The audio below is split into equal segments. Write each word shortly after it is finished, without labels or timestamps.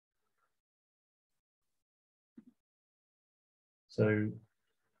So,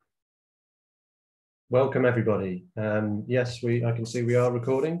 welcome everybody. Yes, I can see we are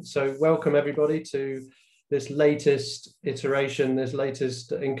recording. So, welcome everybody to this latest iteration, this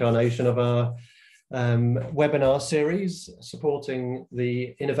latest incarnation of our webinar series supporting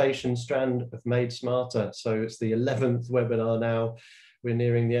the innovation strand of Made Smarter. So, it's the 11th webinar now. We're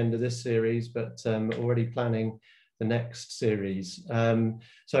nearing the end of this series, but already planning the next series.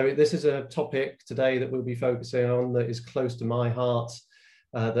 So this is a topic today that we'll be focusing on that is close to my heart,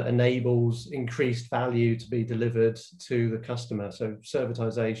 that enables increased value to be delivered to the customer. So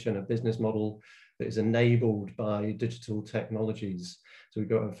servitisation, a business model that is enabled by digital technologies. So we've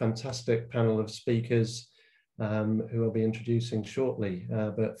got a fantastic panel of speakers who I'll be introducing shortly.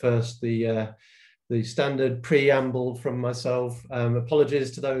 But first, the standard preamble from myself. Apologies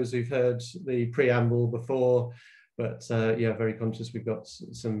to those who've heard the preamble before. But yeah, very conscious we've got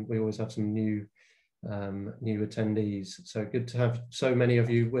we always have some new attendees. So good to have so many of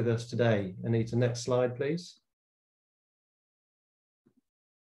you with us today. Anita, next slide, please.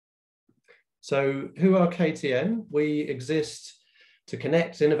 So who are KTN? We exist to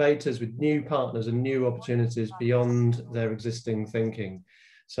connect innovators with new partners and new opportunities beyond their existing thinking.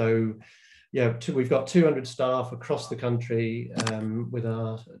 So yeah, we've got 200 staff across the country with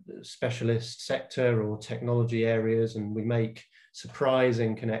our specialist sector or technology areas, and we make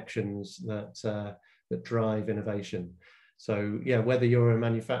surprising connections that drive innovation. So yeah, whether you're a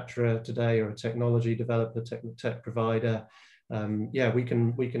manufacturer today or a technology developer, tech provider, yeah, we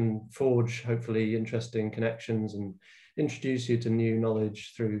can forge hopefully interesting connections and introduce you to new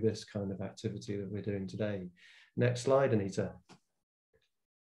knowledge through this kind of activity that we're doing today. Next slide, Anita.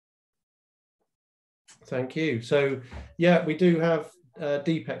 Thank you. So, yeah, we do have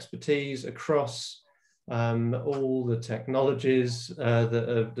deep expertise across all the technologies that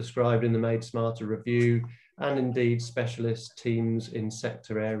are described in the Made Smarter review, and indeed specialist teams in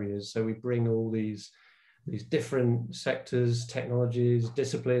sector areas. So we bring all these different sectors, technologies,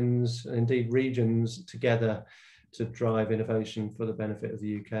 disciplines, and indeed regions together to drive innovation for the benefit of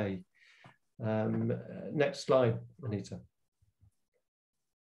the UK. Next slide, Anita.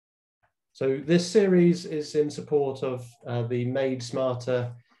 So this series is in support of the Made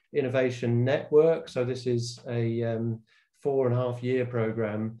Smarter Innovation Network. So this is a 4.5-year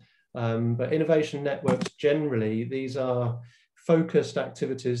program, but innovation networks generally, these are focused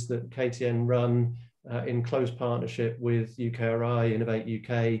activities that KTN run in close partnership with UKRI, Innovate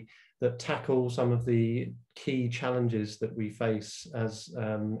UK, that tackle some of the key challenges that we face as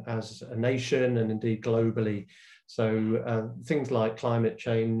a nation and indeed globally. So things like climate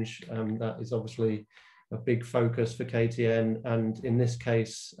change, that is obviously a big focus for KTN, and in this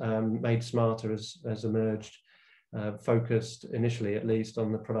case, Made Smarter has emerged, focused initially at least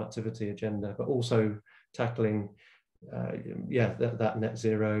on the productivity agenda, but also tackling yeah, that net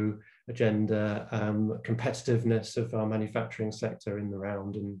zero agenda, competitiveness of our manufacturing sector in the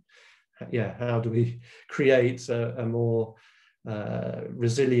round, and yeah, how do we create a more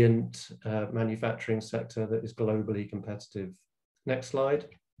resilient manufacturing sector that is globally competitive. Next slide.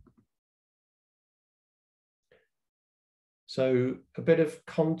 So a bit of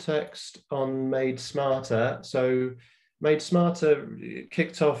context on Made Smarter. So Made Smarter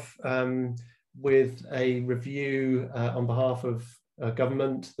kicked off with a review on behalf of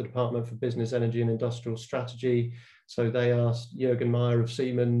government, the Department for Business, Energy and Industrial Strategy. So they asked Jürgen Meyer of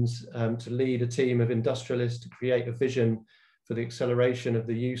Siemens to lead a team of industrialists to create a vision for the acceleration of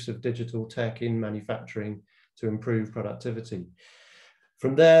the use of digital tech in manufacturing to improve productivity.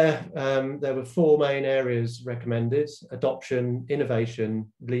 From there, there were 4 main areas recommended: adoption,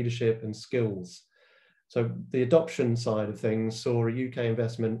 innovation, leadership, and skills. So the adoption side of things saw a UK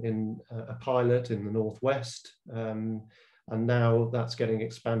investment in a pilot in the Northwest, and now that's getting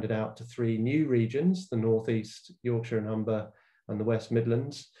expanded out to 3 new regions: the Northeast, Yorkshire and Humber, and the West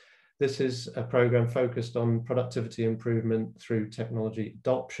Midlands. This is a program focused on productivity improvement through technology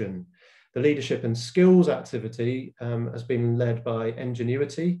adoption. The leadership and skills activity has been led by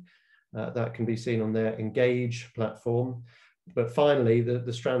Ingenuity. That can be seen on their Engage platform. But finally,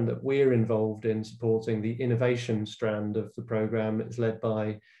 the strand that we're involved in supporting, the innovation strand of the program, is led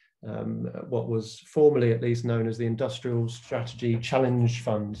by what was formerly at least known as the Industrial Strategy Challenge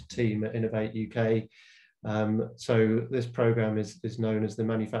Fund team at Innovate UK. So this program is known as the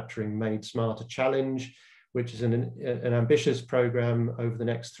Manufacturing Made Smarter Challenge, which is an ambitious program over the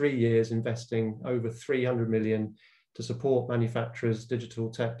next 3 years, investing over 300 million to support manufacturers,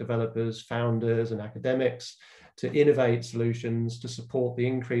 digital tech developers, founders and academics to innovate solutions to support the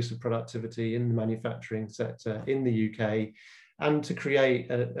increase of productivity in the manufacturing sector in the UK, and to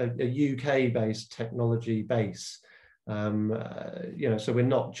create a UK-based technology base You know, so we're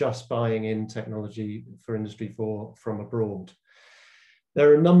not just buying in technology for Industry 4 from abroad. There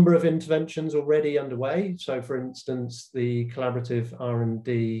are a number of interventions already underway. So, for instance, the collaborative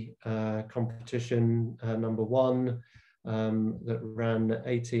R&D competition #1 that ran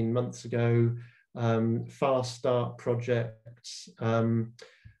 18 months ago, fast start projects, and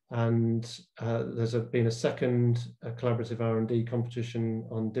there's been a second collaborative R&D competition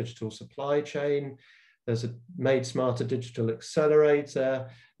on digital supply chain. There's a Made Smarter Digital Accelerator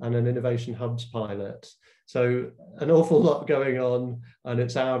and an Innovation Hubs pilot. So an awful lot going on, and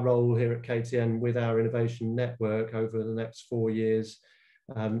it's our role here at KTN with our innovation network over the next 4 years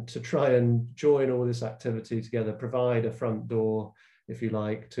to try and join all this activity together, provide a front door, if you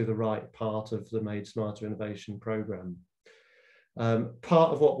like, to the right part of the Made Smarter Innovation Programme.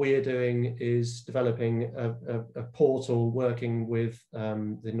 Part of what we are doing is developing a portal working with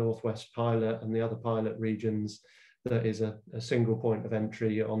the Northwest pilot and the other pilot regions that is a single point of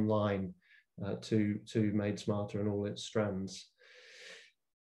entry online to Made Smarter and all its strands.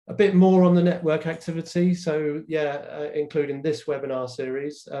 A bit more on the network activity. So yeah, including this webinar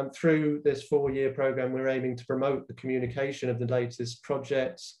series. Through this 4-year programme, we're aiming to promote the communication of the latest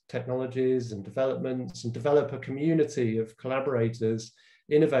projects, technologies and developments, and develop a community of collaborators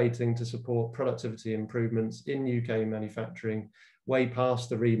innovating to support productivity improvements in UK manufacturing, way past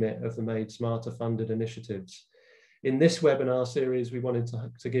the remit of the Made Smarter funded initiatives. In this webinar series, we wanted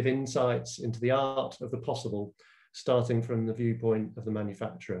to give insights into the art of the possible, starting from the viewpoint of the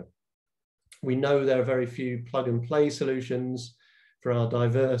manufacturer. We know there are very few plug and play solutions for our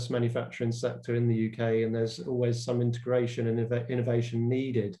diverse manufacturing sector in the UK, and there's always some integration and innovation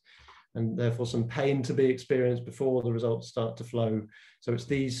needed, and therefore some pain to be experienced before the results start to flow. So it's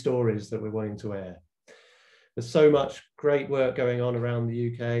these stories that we're wanting to air. There's so much great work going on around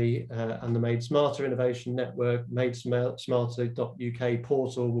the UK, and the Made Smarter Innovation Network, madesmarter.uk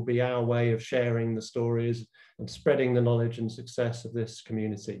portal will be our way of sharing the stories and spreading the knowledge and success of this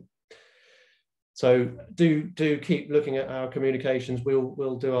community. So do keep looking at our communications.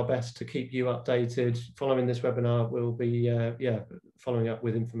 We'll do our best to keep you updated. Following this webinar, we'll be following up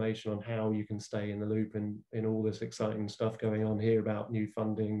with information on how you can stay in the loop in all this exciting stuff going on here about new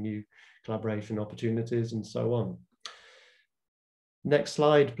funding, new collaboration opportunities, and so on. Next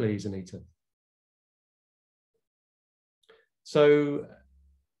slide, please, Anita. So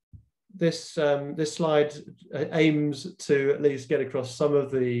this slide aims to at least get across some of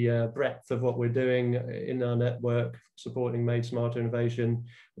the breadth of what we're doing in our network, supporting Made Smarter Innovation,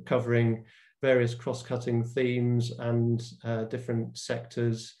 covering various cross-cutting themes and different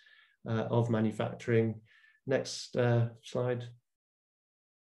sectors of manufacturing. Next slide.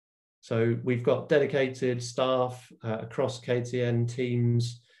 So we've got dedicated staff across KTN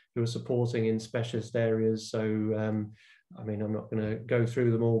teams who are supporting in specialist areas. So I mean, I'm not going to go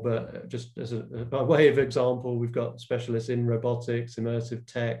through them all, but just as by way of example, we've got specialists in robotics, immersive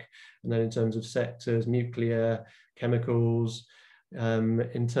tech, and then in terms of sectors, nuclear, chemicals.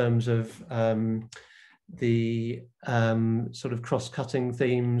 In terms of the sort of cross-cutting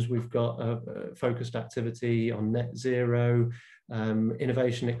themes, we've got a focused activity on net zero,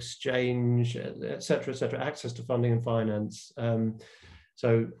 innovation exchange, et cetera, access to funding and finance.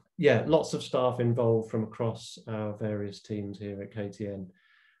 So yeah, lots of staff involved from across our various teams here at KTN.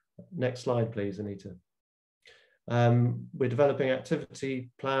 Next slide, please, Anita. We're developing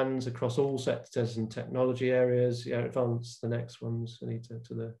activity plans across all sectors and technology areas. Yeah, advance the next ones, Anita,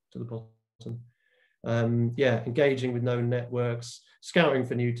 to the bottom. Yeah, engaging with known networks, scouting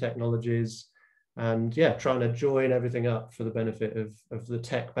for new technologies, and yeah, trying to join everything up for the benefit of the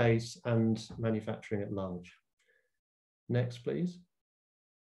tech base and manufacturing at large. Next, please.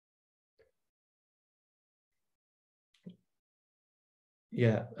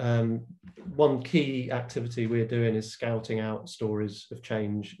 Yeah, one key activity we're doing is scouting out stories of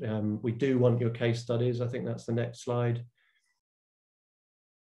change. We do want your case studies. I think that's the next slide.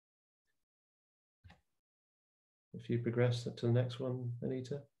 If you progress to the next one,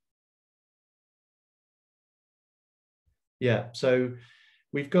 Anita. Yeah, so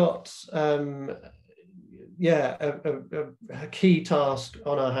we've got yeah, a key task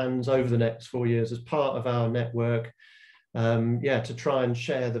on our hands over the next 4 years as part of our network. Yeah, to try and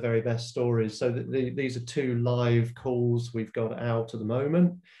share the very best stories. So these are 2 live calls we've got out at the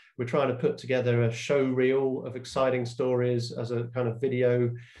moment. We're trying to put together a show reel of exciting stories as a kind of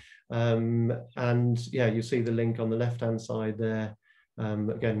video. And yeah, you see the link on the left-hand side there.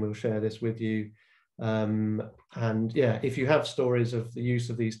 Again, we'll share this with you. And yeah, if you have stories of the use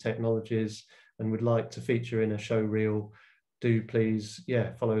of these technologies and would like to feature in a show reel, do please,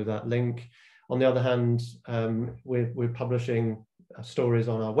 yeah, follow that link. On the other hand, we're publishing stories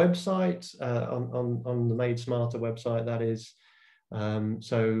on our website, on the Made Smarter website, that is.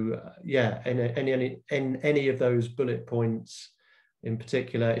 Yeah, in any of those bullet points in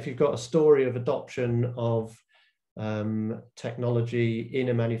particular, if you've got a story of adoption of technology in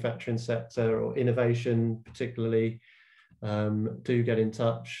a manufacturing sector or innovation particularly, do get in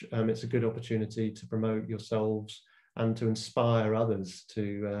touch. It's a good opportunity to promote yourselves and to inspire others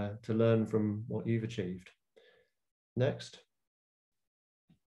to learn from what you've achieved. Next.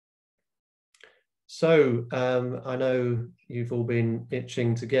 So I know you've all been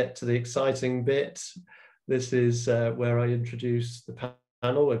itching to get to the exciting bit. This is where I introduce the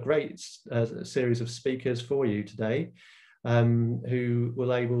panel, a great series of speakers for you today, who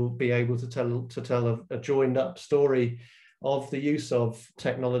will be able to tell a joined up story of the use of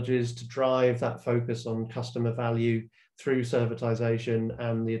technologies to drive that focus on customer value through servitisation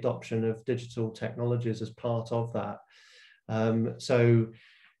and the adoption of digital technologies as part of that. So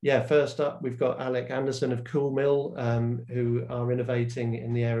yeah, first up, we've got Alec Anderson of Koolmill, who are innovating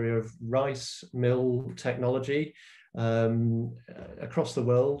in the area of rice mill technology across the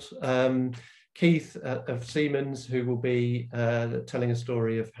world. Keith of Siemens, who will be telling a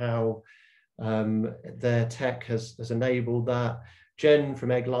story of how their tech has enabled that. Jen from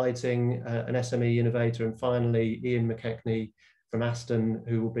Egg Lighting, an SME innovator, and finally Ian McKechnie from Aston,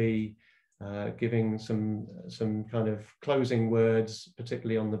 who will be giving some kind of closing words,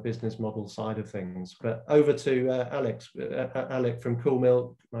 particularly on the business model side of things. But over to Alec from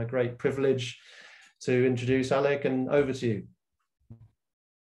Koolmill. My great privilege to introduce Alec, and over to you.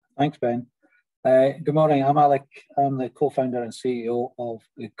 Thanks, Ben. Good morning. I'm Alec. I'm the co-founder and CEO of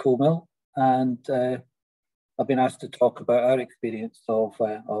Koolmill, and I've been asked to talk about our experience of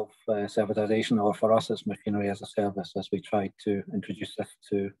servitisation, or for us, it's machinery as a service, as we try to introduce this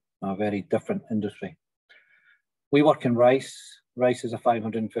to a very different industry. We work in rice. Rice is a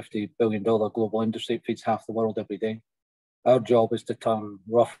 $550 billion global industry. It feeds half the world every day. Our job is to turn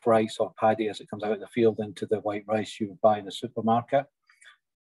rough rice or paddy as it comes out of the field into the white rice you buy in the supermarket.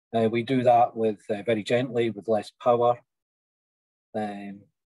 We do that with very gently, with less power,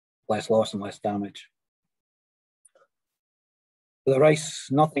 less loss and less damage. The rice,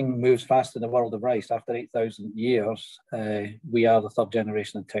 nothing moves fast in the world of rice. After 8,000 years, we are the third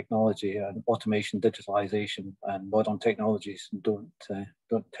generation in technology, and automation, digitalization, and modern technologies don't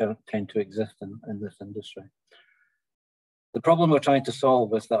tend to exist in this industry. The problem we're trying to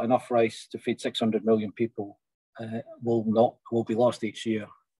solve is that enough rice to feed 600 million people will be lost each year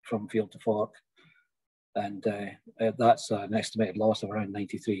from field to fork, and that's an estimated loss of around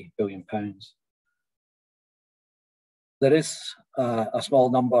 £93 billion. There is a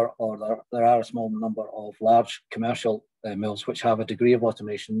small number, or there are a small number of large commercial mills which have a degree of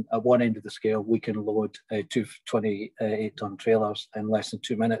automation. At one end of the scale, we can load 2 28-ton trailers in less than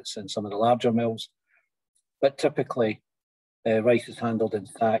 2 minutes in some of the larger mills. But typically, rice is handled in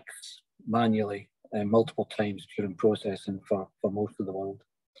sacks manually multiple times during processing for most of the world.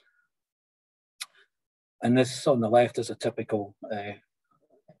 And this on the left is a typical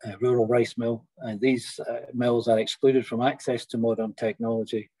rural rice mill, and these mills are excluded from access to modern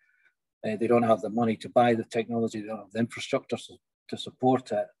technology. They don't have the money to buy the technology, they don't have the infrastructure to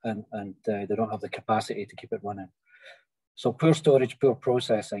support it, and they don't have the capacity to keep it running. So poor storage, poor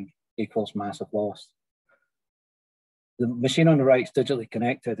processing equals massive loss. The machine on the right is digitally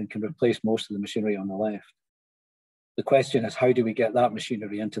connected and can replace most of the machinery on the left. The question is, how do we get that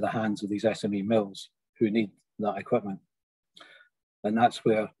machinery into the hands of these SME mills who need that equipment? And that's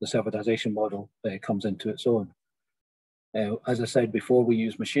where the servitisation model comes into its own. As I said before, we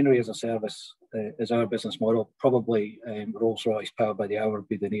use machinery as a service as our business model. Probably Rolls-Royce powered by the hour would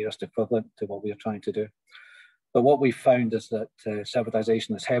be the nearest equivalent to what we are trying to do. But what we've found is that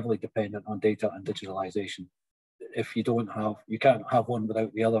servitisation is heavily dependent on data and digitalisation. If you can't have one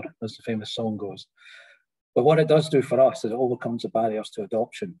without the other, as the famous song goes. But what it does do for us is it overcomes the barriers to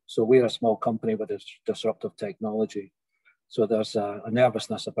adoption. So we're a small company with a disruptive technology. So there's a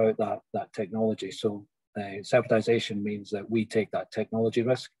nervousness about that technology. So servitisation means that we take that technology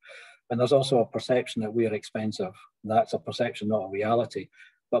risk. And there's also a perception that we are expensive. That's a perception, not a reality.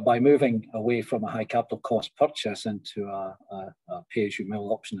 But by moving away from a high capital cost purchase into a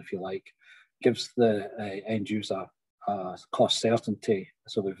pay-as-you-mill option, if you like, gives the end user cost certainty.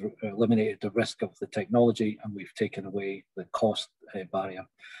 So we've eliminated the risk of the technology and we've taken away the cost barrier.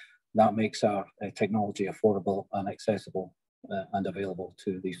 That makes our technology affordable and accessible and available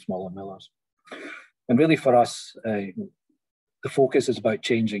to these smaller millers. And really for us, the focus is about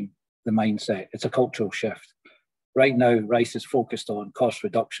changing the mindset. It's a cultural shift. Right now, rice is focused on cost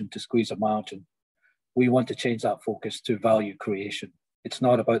reduction to squeeze a margin. We want to change that focus to value creation. It's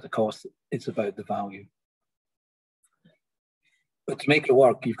not about the cost, it's about the value. But to make it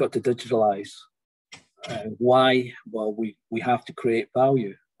work, you've got to digitalize. Why? Well, we have to create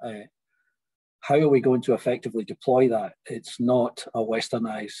value. How are we going to effectively deploy that? It's not a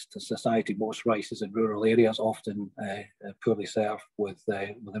westernized society. Most rice is in rural areas, often poorly served with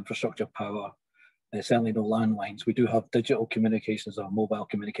infrastructure power. Certainly no landlines. We do have digital communications or mobile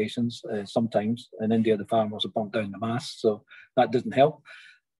communications sometimes. In India, the farmers have burnt down the masts, so that doesn't help.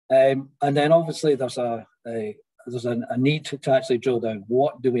 And then obviously there's a need to actually drill down.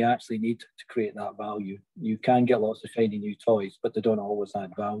 What do we actually need to create that value? You can get lots of shiny new toys, but they don't always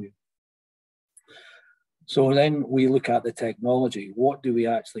add value. So then we look at the technology. What do we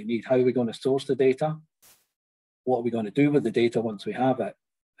actually need? How are we going to source the data? What are we going to do with the data once we have it?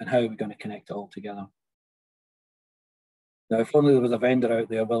 And how are we going to connect it all together? Now, if only there was a vendor out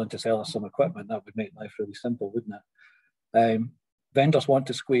there willing to sell us some equipment, that would make life really simple, wouldn't it? Vendors want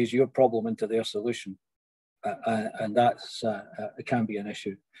to squeeze your problem into their solution, and that's it can be an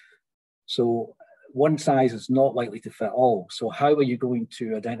issue. So one size is not likely to fit all. So how are you going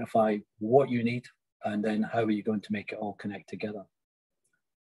to identify what you need, and then how are you going to make it all connect together?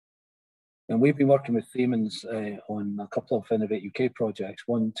 And we've been working with Siemens on a couple of Innovate UK projects,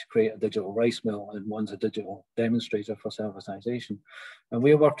 one to create a digital rice mill and one's a digital demonstrator for servitisation. And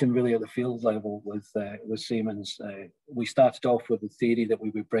we're working really at the field level with Siemens. We started off with the theory that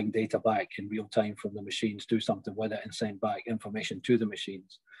we would bring data back in real time from the machines, do something with it and send back information to the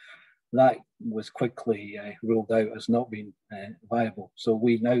machines. That was quickly ruled out as not being viable. So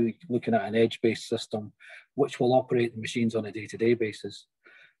we're now looking at an edge-based system which will operate the machines on a day-to-day basis.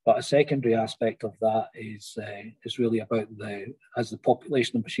 But a secondary aspect of that is really about as the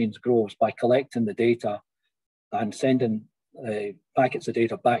population of machines grows, by collecting the data and sending packets of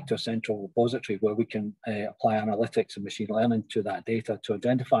data back to a central repository where we can apply analytics and machine learning to that data to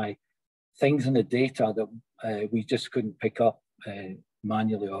identify things in the data that we just couldn't pick up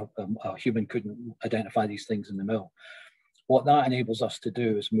manually, or a human couldn't identify these things in the mill. What that enables us to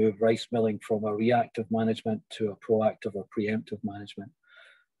do is move rice milling from a reactive management to a proactive or preemptive management.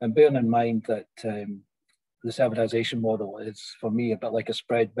 And bearing in mind that the servitisation model is, for me, a bit like a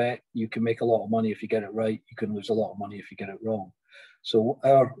spread bet. You can make a lot of money if you get it right. You can lose a lot of money if you get it wrong. So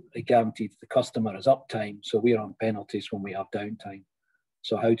our guarantee to the customer is uptime. So we're on penalties when we have downtime.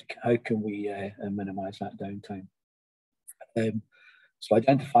 So how can we minimise that downtime? So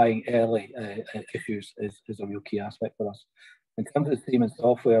identifying early issues is a real key aspect for us. In terms of the Siemens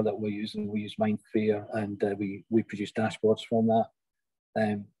software that we're using, we use MindSphere, and we produce dashboards from that.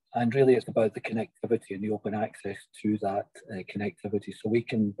 And really it's about the connectivity and the open access to that connectivity. So we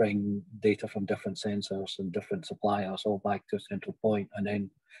can bring data from different sensors and different suppliers all back to a central point and then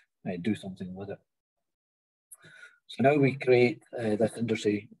do something with it. So now we create this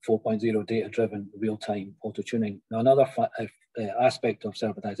Industry 4.0 data-driven real-time auto-tuning. Now another aspect of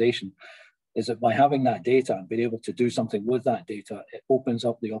servitisation is that by having that data and being able to do something with that data, it opens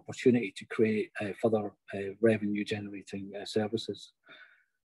up the opportunity to create further revenue generating services.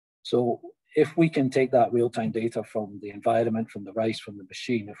 So if we can take that real-time data from the environment, from the rice, from the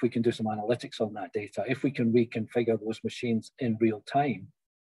machine, if we can do some analytics on that data, if we can reconfigure those machines in real time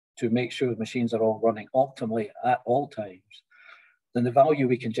to make sure the machines are all running optimally at all times, then the value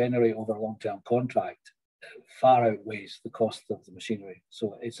we can generate over a long-term contract far outweighs the cost of the machinery.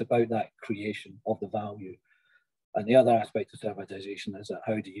 So it's about that creation of the value. And the other aspect of servitisation is that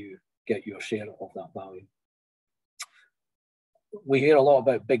how do you get your share of that value? We hear a lot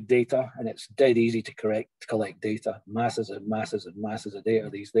about big data, and it's dead easy to collect data, masses and masses and masses of data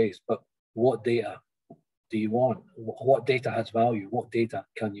these days. But what data do you want? What data has value? What data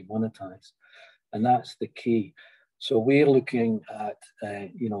can you monetize? And that's the key. So we're looking at,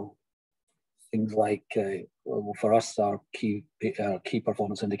 things like, well, for us, our key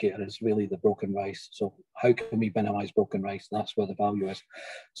performance indicator is really the broken rice. So how can we minimize broken rice? That's where the value is.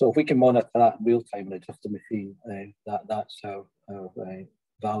 So if we can monitor that in real time and adjust the machine, that's our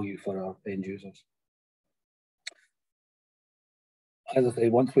value for our end users. As I say,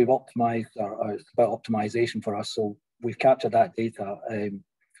 once we've optimized, it's about optimization for us. So we've captured that data.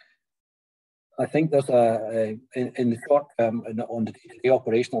 I think there's in the short term, on the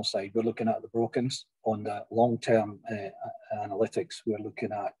operational side, we're looking at the brokens. On the long-term analytics, we're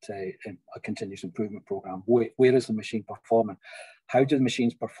looking at a continuous improvement program. Where is the machine performing? How do the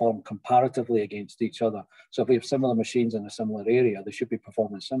machines perform comparatively against each other? So if we have similar machines in a similar area, they should be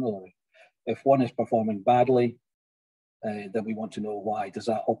performing similarly. If one is performing badly, then we want to know why. Does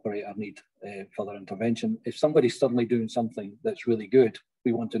that operator need further intervention? If somebody's suddenly doing something that's really good,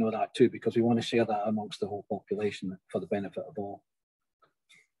 we want to know that too, because we want to share that amongst the whole population for the benefit of all.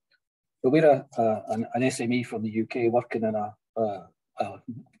 But we're an SME from the UK working in a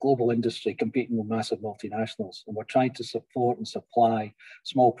global industry competing with massive multinationals, and we're trying to support and supply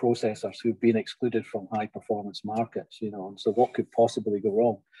small processors who've been excluded from high performance markets, you know, and so what could possibly go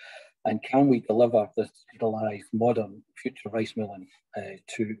wrong? And can we deliver this digitalized, modern, future rice milling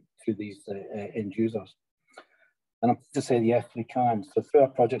to these end users? And I'm pleased to say yes, we can. So through our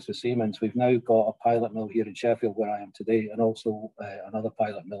projects with Siemens, we've now got a pilot mill here in Sheffield, where I am today, and also another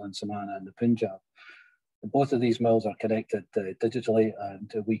pilot mill in Samana in the Punjab. And both of these mills are connected digitally,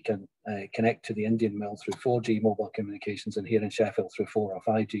 and we can connect to the Indian mill through 4G mobile communications, and here in Sheffield through 4 or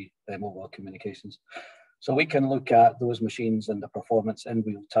 5G mobile communications. So we can look at those machines and the performance in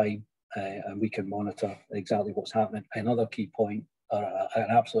real time, and we can monitor exactly what's happening. Another key point, or an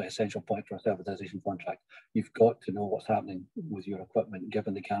absolutely essential point for a servitisation contract, you've got to know what's happening with your equipment,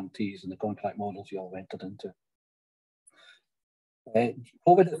 given the guarantees and the contract models you all entered into.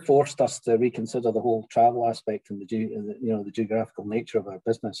 COVID has forced us to reconsider the whole travel aspect and the geographical nature of our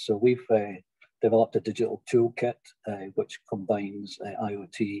business. So we've developed a digital toolkit which combines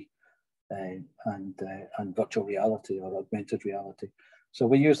IoT and virtual reality or augmented reality. So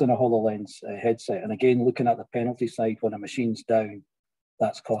we're using a HoloLens headset, and again, looking at the penalty side, when a machine's down,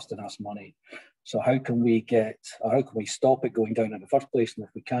 that's costing us money. So how can we stop it going down in the first place? And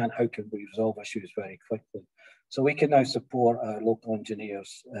if we can't, how can we resolve issues very quickly? So we can now support our local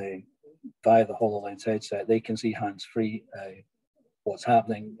engineers via the HoloLens headset. They can see hands-free what's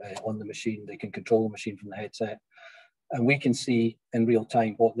happening on the machine. They can control the machine from the headset, and we can see in real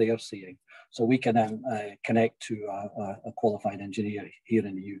time what they are seeing. So we can then connect to a qualified engineer here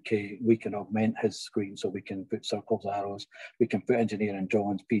in the UK. We can augment his screen, so we can put circles, arrows, we can put engineering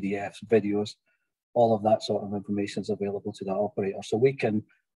drawings, PDFs, videos, all of that sort of information is available to the operator. So we can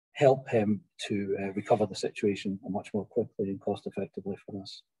help him to recover the situation much more quickly and cost effectively for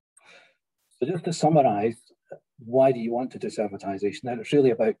us. So just to summarise, why do you want to do servitisation? And it's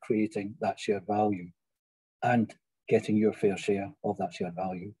really about creating that shared value and getting your fair share of that shared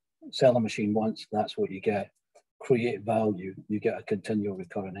value. Sell a machine once, that's what you get. Create value, you get a continual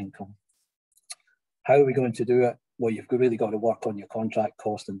recurring income. How are we going to do it? Well, you've really got to work on your contract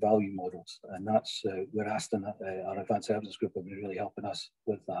cost and value models, and that's where Aston, our advanced services group, have been really helping us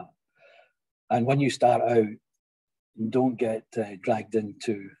with that. And when you start out, don't get dragged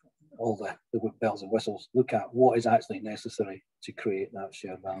into all the bells and whistles. Look at what is actually necessary to create that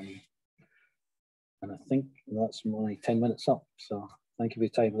shared value. And I think that's my 10 minutes up. So thank you for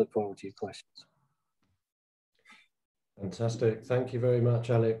your time. I look forward to your questions. Fantastic. Thank you very much,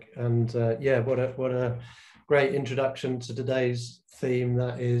 Alec. And yeah, what a great introduction to today's theme,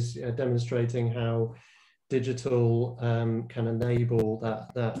 that is demonstrating how digital can enable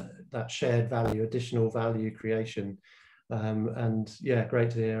that shared value, additional value creation. And yeah,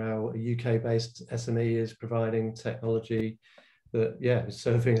 great to hear how a UK-based SME is providing technology that, yeah, is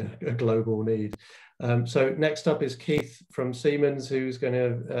serving a global need. So next up is Keith from Siemens, who's going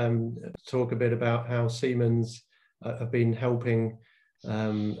to talk a bit about how Siemens have been helping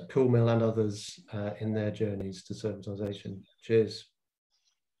Koolmill and others in their journeys to servitisation. Cheers.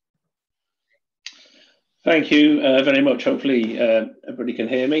 Thank you very much. Hopefully everybody can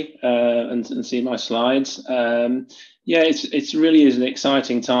hear me and see my slides. Yeah, it really is an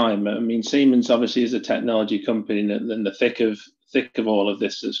exciting time. I mean, Siemens obviously is a technology company, and in the thick of all of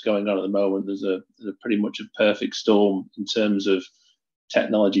this that's going on at the moment, there's a pretty much a perfect storm in terms of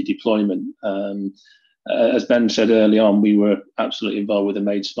technology deployment. As Ben said early on, we were absolutely involved with the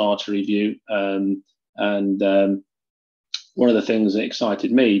Made Smarter review, and one of the things that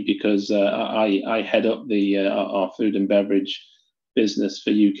excited me, because I head up our food and beverage business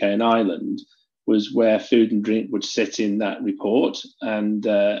for UK and Ireland, was where food and drink would sit in that report, and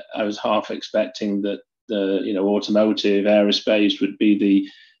I was half expecting that automotive, aerospace would be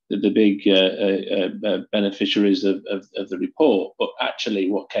the big beneficiaries of the report. But actually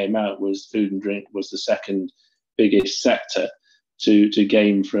what came out was food and drink was the second biggest sector to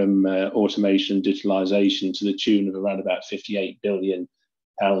gain from automation, digitalisation, to the tune of around about £58 billion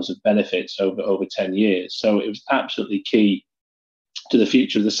of benefits over 10 years. So it was absolutely key to the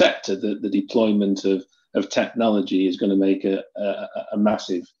future of the sector that the deployment of technology is going to make a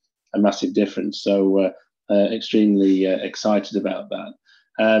massive difference. So extremely excited about that.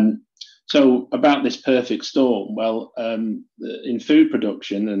 So about this perfect storm, well, in food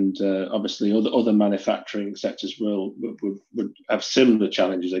production and obviously other manufacturing sectors would have similar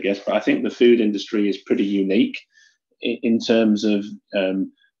challenges, I guess. But I think the food industry is pretty unique in terms of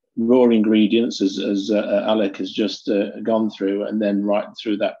raw ingredients, as Alec has just gone through, and then right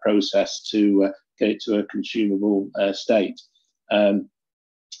through that process to get it to a consumable state. But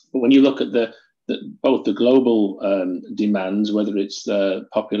when you look at both the global demands, whether it's the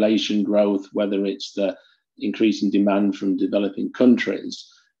population growth, whether it's the increasing demand from developing countries,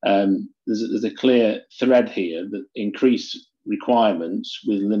 there's a clear thread here that increased requirements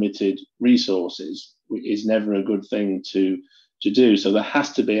with limited resources is never a good thing to do. So there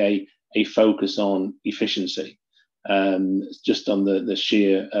has to be a focus on efficiency, just on the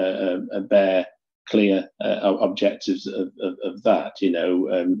sheer bare clear objectives of that. You know,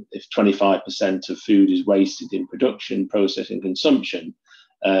 if 25% of food is wasted in production, processing, consumption,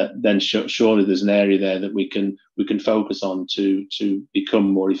 then surely there's an area there that we can focus on to become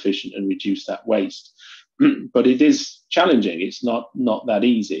more efficient and reduce that waste. But it is challenging. It's not that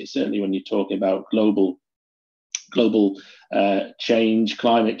easy. Certainly when you're talking about global change,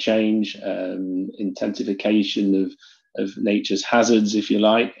 climate change, intensification of nature's hazards, if you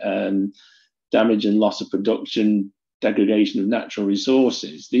like, damage and loss of production, degradation of natural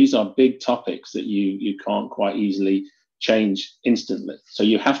resources. These are big topics that you can't quite easily change instantly. So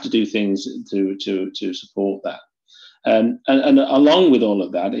you have to do things to support that. And along with all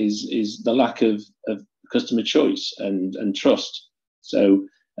of that is the lack of customer choice and trust. So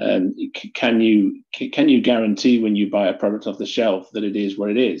can you guarantee when you buy a product off the shelf that it is what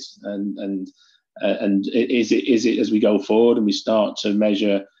it is? And is it as we go forward and we start to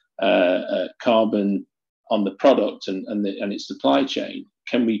measure carbon on the product and its supply chain,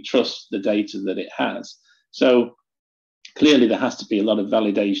 can we trust the data that it has? So clearly there has to be a lot of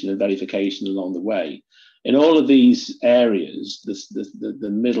validation and verification along the way. In all of these areas, the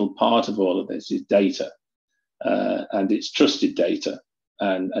middle part of all of this is data, and it's trusted data,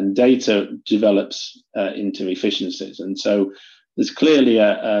 and data develops into efficiencies. And so there's clearly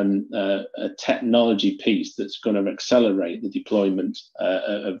a technology piece that's going to accelerate the deployment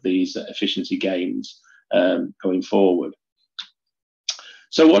of these efficiency gains going forward.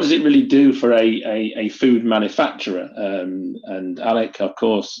 So what does it really do for a food manufacturer? And Alec, of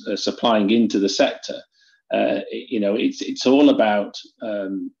course, supplying into the sector, you know, it's all about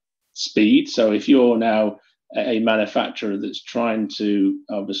speed. So if you're now a manufacturer that's trying to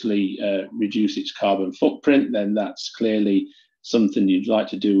obviously reduce its carbon footprint, then that's clearly something you'd like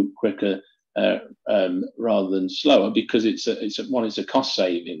to do quicker rather than slower, because it's a cost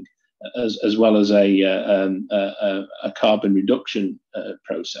saving as well as a carbon reduction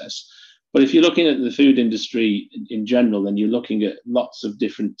process. But if you're looking at the food industry in general, then you're looking at lots of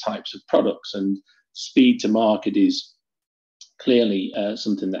different types of products, and speed to market is clearly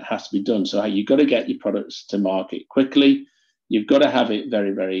something that has to be done. So you've got to get your products to market quickly. You've got to have it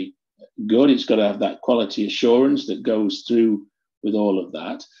very, very good. It's got to have that quality assurance that goes through with all of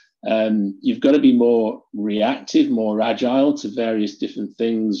that. You've got to be more reactive, more agile to various different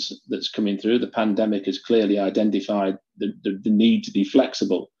things that's coming through. The pandemic has clearly identified the need to be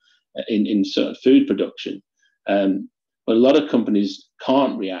flexible in certain food production. But a lot of companies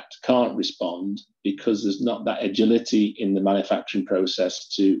can't react, can't respond, because there's not that agility in the manufacturing process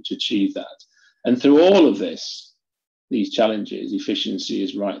to achieve that. And through all of this, these challenges, efficiency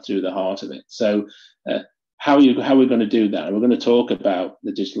is right through the heart of it. So how are we going to do that? We're going to talk about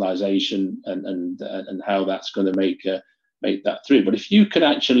the digitalization and how that's going to make that through. But if you can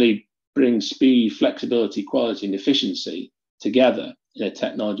actually bring speed, flexibility, quality, and efficiency together in a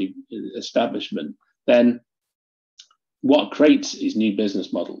technology establishment, then what creates is new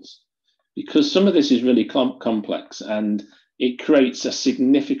business models, because some of this is really complex and it creates a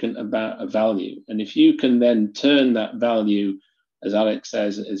significant amount of value. And if you can then turn that value, as Alex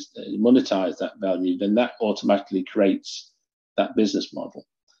says, is monetize that value, then that automatically creates that business model.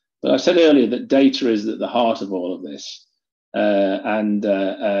 But I said earlier that data is at the heart of all of this, and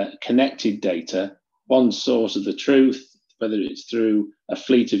connected data, one source of the truth, whether it's through a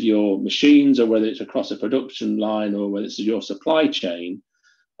fleet of your machines or whether it's across a production line or whether it's your supply chain.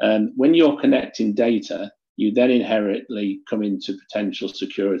 When you're connecting data, you then inherently come into potential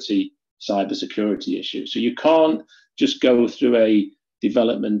security, cybersecurity issues. So you can't just go through a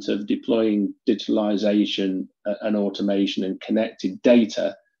development of deploying digitalization and automation and connected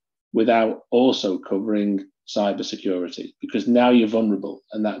data without also covering cybersecurity, because now you're vulnerable,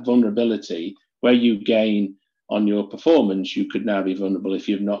 and that vulnerability, where you gain on your performance, you could now be vulnerable if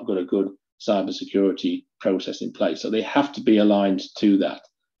you've not got a good cybersecurity process in place. So they have to be aligned to that,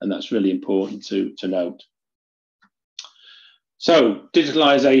 and that's really important to note. So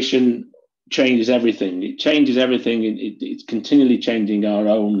digitalization changes everything. It changes everything. It's continually changing our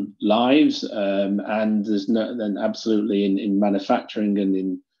own lives, and there's no, then absolutely in manufacturing and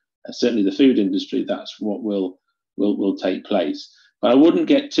in certainly the food industry, that's what will take place. But I wouldn't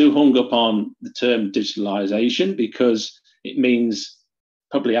get too hung up on the term digitalization, because it means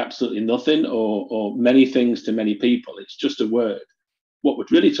probably absolutely nothing or many things to many people. It's just a word. What we're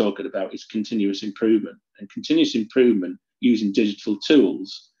really talking about is continuous improvement, and continuous improvement using digital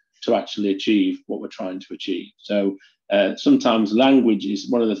tools to actually achieve what we're trying to achieve. So sometimes language is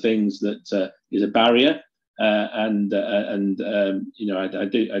one of the things that is a barrier, and you know, I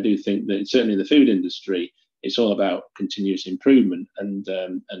do think that certainly in the food industry, it's all about continuous improvement, and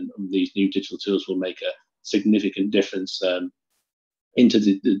these new digital tools will make a significant difference into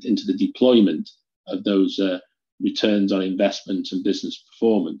the deployment of those returns on investment and business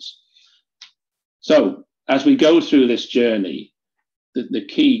performance. So as we go through this journey, the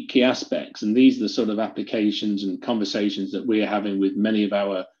key aspects, and these are the sort of applications and conversations that we're having with many of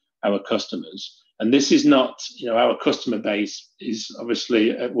our customers. And this is not, you know, our customer base is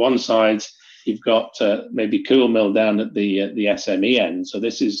obviously at one side, you've got maybe Koolmill down at the SME end. So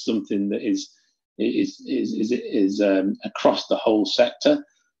this is something that is across the whole sector,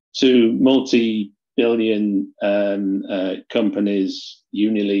 to multi-billion companies,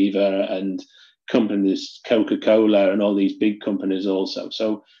 Unilever, and companies, Coca-Cola, and all these big companies also.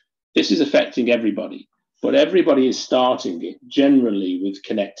 So this is affecting everybody, but everybody is starting it generally with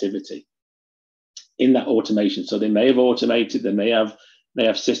connectivity in that automation. So they may have automated, they may have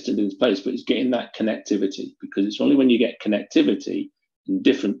systems in place, but it's getting that connectivity, because it's only when you get connectivity in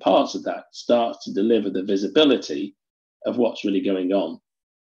different parts of that starts to deliver the visibility of what's really going on.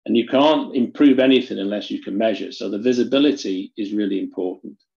 And you can't improve anything unless you can measure. So the visibility is really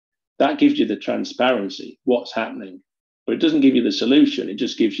important. That gives you the transparency, what's happening, but it doesn't give you the solution. It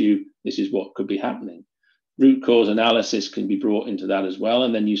just gives you, this is what could be happening. Root cause analysis can be brought into that as well.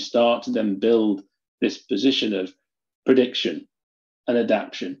 And then you start to then build this position of prediction and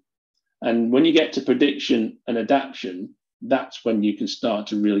adaptation. And when you get to prediction and adaptation, that's when you can start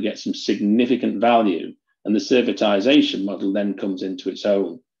to really get some significant value. And the servitisation model then comes into its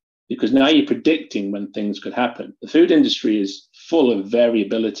own, because now you're predicting when things could happen. The food industry is full of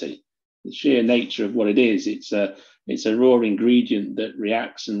variability. The sheer nature of what it is, it's a raw ingredient that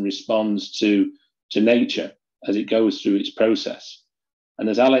reacts and responds to nature as it goes through its process. And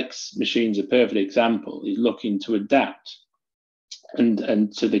as Alex Machine's a perfect example, is looking to adapt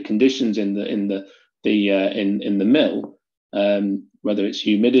and to the conditions in the mill, whether it's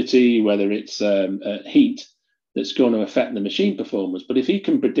humidity, whether it's heat, that's going to affect the machine performance. But if he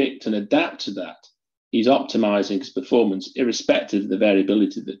can predict and adapt to that, he's optimizing his performance irrespective of the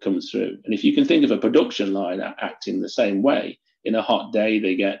variability that comes through. And if you can think of a production line acting the same way, in a hot day,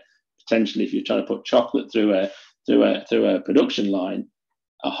 they get potentially, if you're trying to put chocolate through a production line,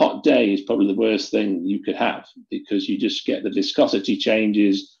 a hot day is probably the worst thing you could have, because you just get the viscosity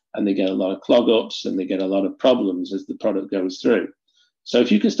changes, and they get a lot of clog ups, and they get a lot of problems as the product goes through. So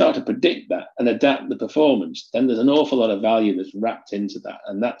if you can start to predict that and adapt the performance, then there's an awful lot of value that's wrapped into that.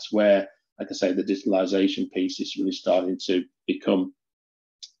 And that's where, like I say, the digitalization piece is really starting to become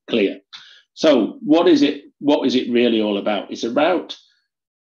clear. So what is it really all about? It's about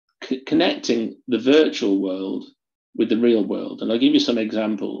connecting the virtual world with the real world. And I'll give you some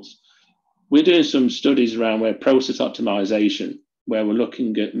examples. We're doing some studies around where process optimization, where we're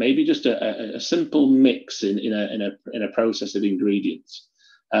looking at maybe just a simple mix in a process of ingredients.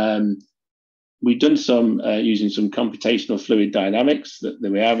 We've done some using some computational fluid dynamics that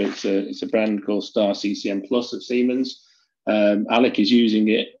we have. It's a brand called Star CCM Plus at Siemens. Alec is using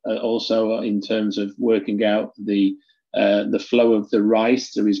it also in terms of working out the flow of the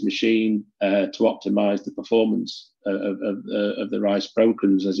rice through his machine to optimize the performance of the rice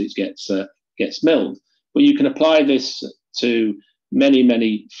brokens as it gets milled. But you can apply this to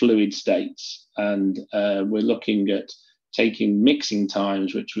many fluid states, and we're looking at taking mixing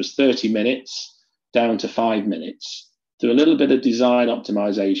times, which was 30 minutes, down to 5 minutes, through a little bit of design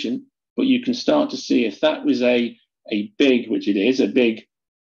optimization. But you can start to see if that was a big, which it is, a big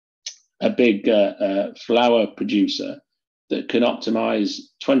flour producer that can optimize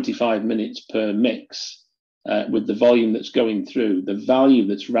 25 minutes per mix with the volume that's going through, the value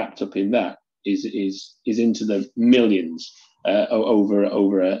that's wrapped up in that is into the millions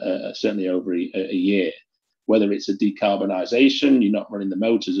certainly over a year. Whether it's a decarbonisation, you're not running the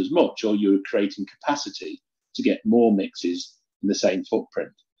motors as much, or you're creating capacity to get more mixes in the same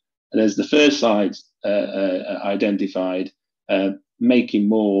footprint. And as the first slide identified, making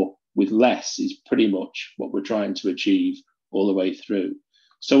more with less is pretty much what we're trying to achieve all the way through.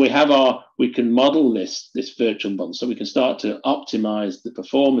 So we can model this virtual model, so we can start to optimize the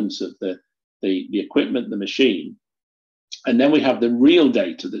performance of the equipment, the machine. And then we have the real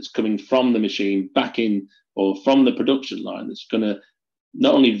data that's coming from the machine back in, or from the production line, that's going to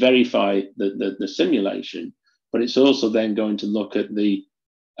not only verify the simulation, but it's also then going to look at the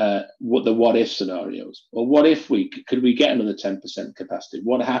what if scenarios. Or what if could we get another 10% capacity?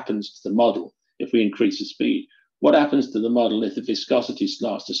 What happens to the model if we increase the speed? What happens to the model if the viscosity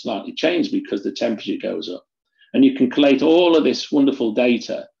starts to slightly change because the temperature goes up? And you can collate all of this wonderful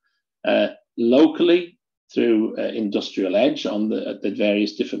data locally through industrial edge at the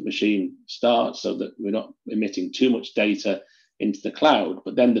various different machine starts, so that we're not emitting too much data into the cloud.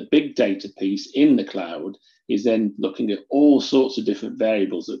 But then the big data piece in the cloud is then looking at all sorts of different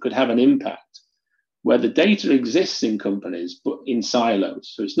variables that could have an impact, where the data exists in companies but in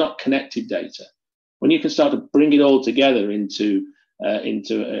silos, so it's not connected data. When you can start to bring it all together into a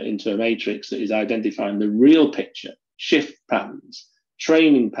matrix that is identifying the real picture, shift patterns,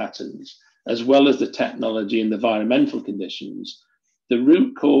 training patterns, as well as the technology and the environmental conditions, the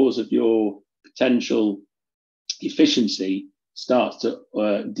root cause of your potential efficiency starts to,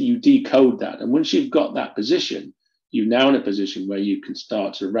 you decode that. And once you've got that position, you're now in a position where you can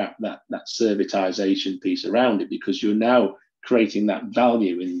start to wrap that servitization piece around it, because you're now creating that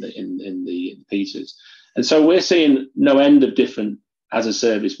value in the pieces. And so we're seeing no end of different as a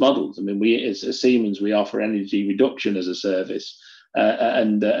service models. I mean, we as Siemens, we offer energy reduction as a service,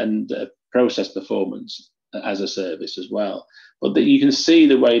 and process performance as a service as well. But you can see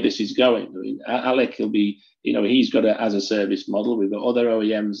the way this is going. I mean, Alec will be, he's got as a service model. We've got other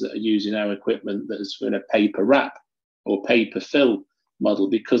OEMs that are using our equipment that is in a pay-per wrap or pay-per-fill model,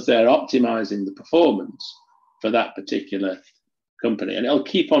 because they're optimizing the performance for that particular company. And it'll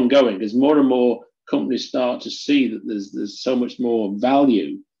keep on going as more and more companies start to see that there's so much more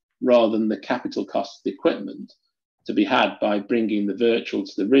value rather than the capital cost of the equipment to be had by bringing the virtual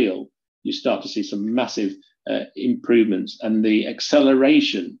to the real. You start to see some massive improvements and the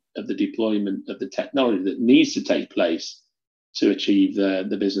acceleration of the deployment of the technology that needs to take place to achieve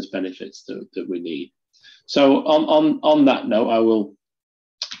the business benefits that we need. So on that note, I will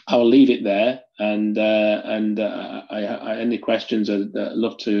leave it there, and any questions, I'd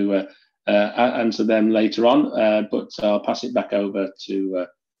love to answer them later on, but I'll pass it back over to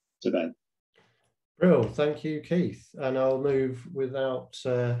Ben. Brilliant, thank you, Keith. And I'll move without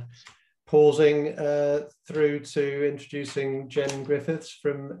pausing through to introducing Jen Griffiths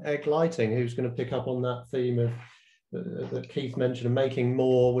from Egg Lighting, who's going to pick up on that theme of that Keith mentioned, of making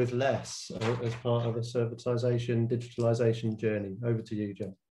more with less as part of a servitisation, digitalisation journey. Over to you,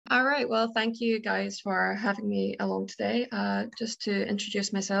 Jen. All right, well, thank you guys for having me along today. Just to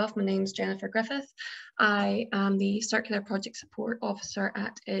introduce myself, my name's Jennifer Griffith. I am the Circular Project Support Officer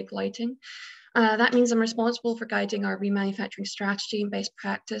at Egg Lighting. That means I'm responsible for guiding our remanufacturing strategy and best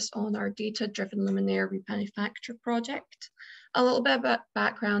practice on our data-driven luminaire remanufacture project. A little bit about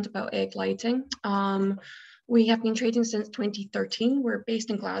background about Egg Lighting. We have been trading since 2013. We're based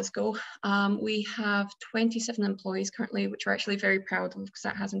in Glasgow. We have 27 employees currently, which we're actually very proud of because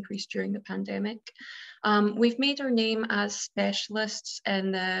that has increased during the pandemic. We've made our name as specialists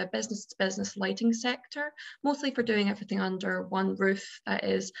in the business-to-business lighting sector, mostly for doing everything under one roof, that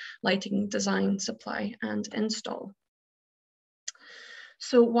is lighting, design, supply, and install.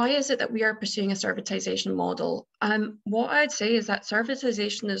 So why is it that we are pursuing a servitization model? What I'd say is that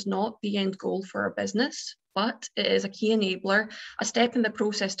servitization is not the end goal for our business, but it is a key enabler, a step in the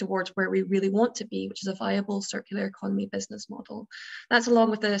process towards where we really want to be, which is a viable circular economy business model. That's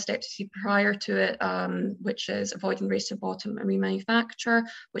along with the steps you see prior to it, which is avoiding race to bottom and remanufacture,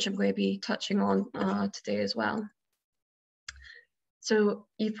 which I'm going to be touching on today as well. So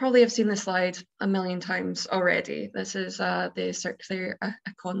you probably have seen this slide a million times already. This is the circular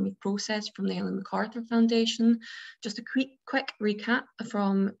economy process from the Ellen MacArthur Foundation. Just a quick recap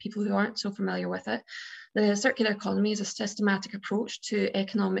from people who aren't so familiar with it. The circular economy is a systematic approach to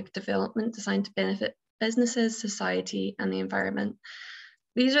economic development designed to benefit businesses, society, and the environment.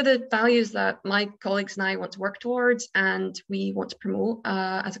 These are the values that my colleagues and I want to work towards, and we want to promote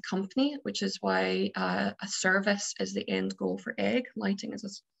as a company, which is why a service is the end goal for Egg Lighting, as a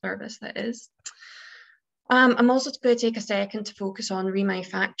service that is. I'm also going to take a second to focus on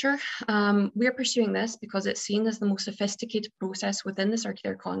remanufacture. We're pursuing this because it's seen as the most sophisticated process within the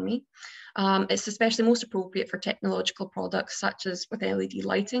circular economy. It's especially most appropriate for technological products such as with LED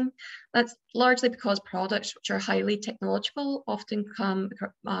lighting. That's largely because products which are highly technological often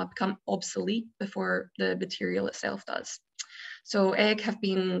become obsolete before the material itself does. So Egg have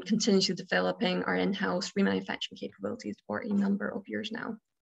been continuously developing our in-house remanufacturing capabilities for a number of years now.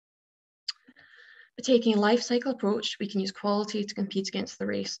 taking a life cycle approach, we can use quality to compete against the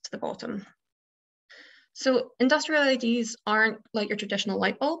race to the bottom. So industrial LEDs aren't like your traditional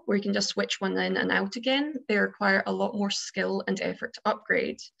light bulb where you can just switch one in and out again. They require a lot more skill and effort to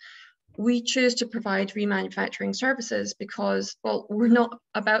upgrade. We choose to provide remanufacturing services because, well, we're not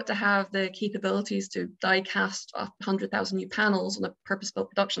about to have the capabilities to die cast 100,000 new panels on a purpose-built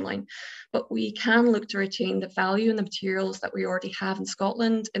production line, but we can look to retain the value in the materials that we already have in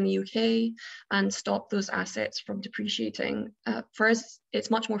Scotland, in the UK, and stop those assets from depreciating. For us,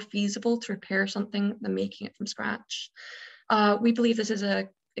 it's much more feasible to repair something than making it from scratch. We believe this is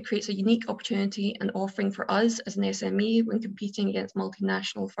it creates a unique opportunity and offering for us as an SME when competing against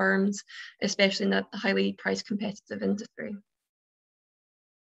multinational firms, especially in the highly price competitive industry.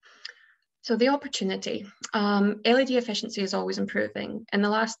 So the opportunity, LED efficiency is always improving. In the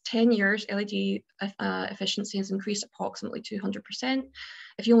last 10 years, LED efficiency has increased approximately 200%.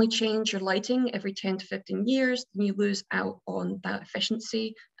 If you only change your lighting every 10 to 15 years, then you lose out on that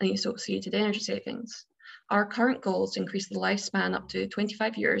efficiency and the associated energy savings. Our current goal is to increase the lifespan up to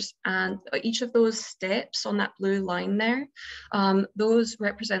 25 years, and each of those steps on that blue line there, those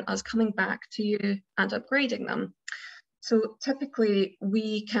represent us coming back to you and upgrading them. So typically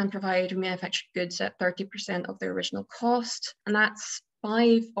we can provide manufactured goods at 30% of their original cost, and that's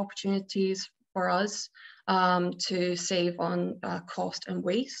 5 opportunities for us to save on cost and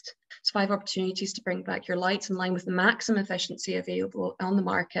waste. It's 5 opportunities to bring back your lights in line with the maximum efficiency available on the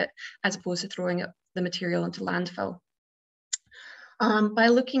market, as opposed to throwing the material into landfill. By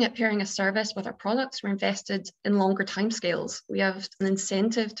looking at pairing a service with our products, we're invested in longer timescales. We have an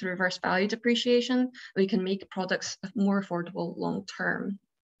incentive to reverse value depreciation. We can make products more affordable long term.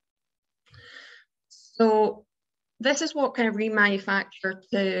 So this is what kind of remanufacture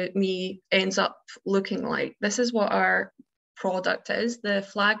to me ends up looking like. This is what our product is, the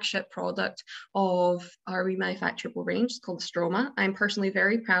flagship product of our remanufacturable range. It's called the Stroma. I'm personally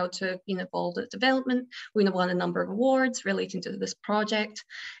very proud to have been involved in development. We have won a number of awards relating to this project.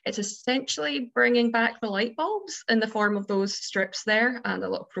 It's essentially bringing back the light bulbs in the form of those strips there and a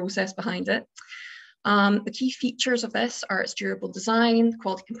little process behind it. The key features of this are its durable design,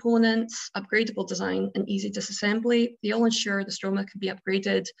 quality components, upgradable design, and easy disassembly. They all ensure the Stroma can be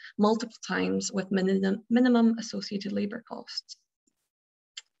upgraded multiple times with minimum associated labor costs.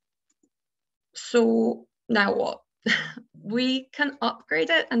 So now what? We can upgrade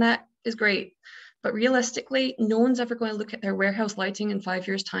it, and that is great. But realistically, no one's ever going to look at their warehouse lighting in 5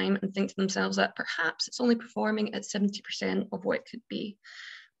 years' time and think to themselves that perhaps it's only performing at 70% of what it could be.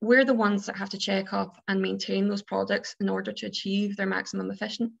 We're the ones that have to check up and maintain those products in order to achieve their maximum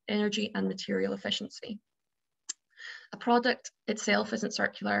efficient energy and material efficiency. A product itself isn't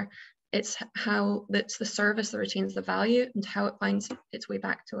circular. It's the service that retains the value and how it finds its way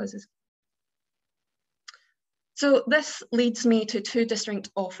back to us. So this leads me to 2 distinct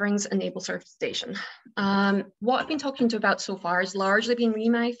offerings enable servitisation. What I've been talking about so far has largely been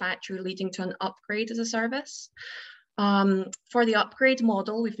remanufacture leading to an upgrade as a service. For the upgrade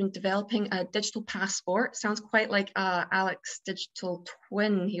model, we've been developing a digital passport. Sounds quite like Alex's digital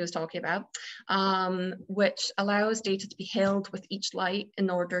twin he was talking about, which allows data to be held with each light in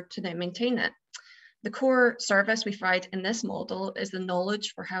order to then maintain it. The core service we provide in this model is the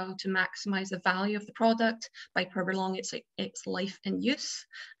knowledge for how to maximize the value of the product by prolonging its life in use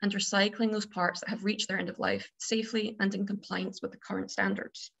and recycling those parts that have reached their end of life safely and in compliance with the current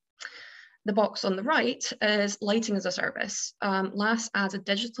standards. The box on the right is lighting as a service. LAS adds a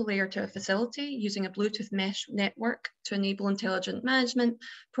digital layer to a facility using a Bluetooth mesh network to enable intelligent management,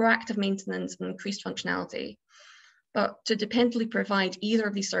 proactive maintenance, and increased functionality. But to dependably provide either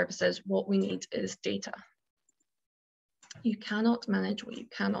of these services, what we need is data. You cannot manage what you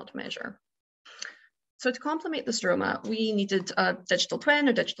cannot measure. So to complement the Stroma, we needed a digital twin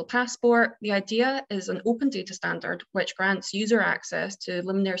or digital passport. The idea is an open data standard which grants user access to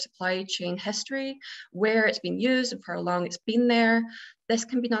luminaire supply chain history, where it's been used and for how long it's been there. This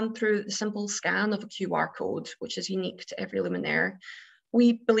can be done through the simple scan of a QR code, which is unique to every luminaire.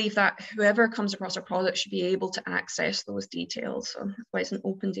 We believe that whoever comes across our product should be able to access those details. So that's why it's an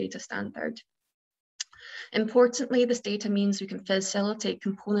open data standard. Importantly, this data means we can facilitate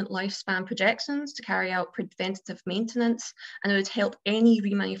component lifespan projections to carry out preventative maintenance, and it would help any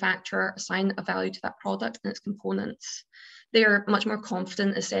remanufacturer assign a value to that product and its components. They are much more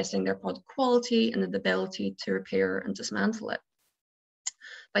confident assessing their product quality and the ability to repair and dismantle it.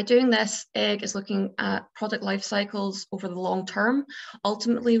 By doing this, EGG is looking at product life cycles over the long term.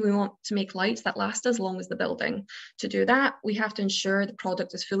 Ultimately, we want to make lights that last as long as the building. To do that, we have to ensure the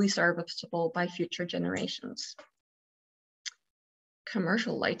product is fully serviceable by future generations.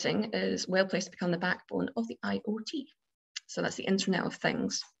 commercial lighting is well placed to become the backbone of the IoT. So that's the Internet of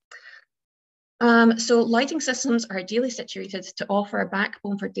Things. So lighting systems are ideally situated to offer a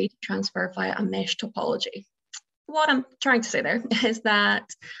backbone for data transfer via a mesh topology. What I'm trying to say there is that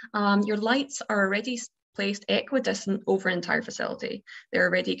your lights are already placed equidistant over an entire facility. They're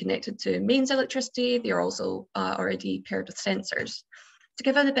already connected to mains electricity. They're also already paired with sensors. To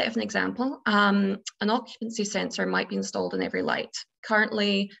give it a bit of an example, an occupancy sensor might be installed in every light.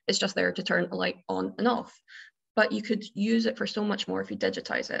 Currently, it's just there to turn a light on and off, but you could use it for so much more if you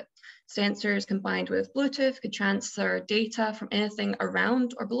digitize it. Sensors combined with Bluetooth could transfer data from anything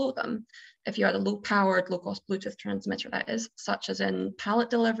around or below them. If you had a low-powered, low-cost Bluetooth transmitter, that is, such as in pallet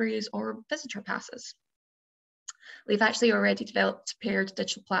deliveries or visitor passes. We've actually already developed paired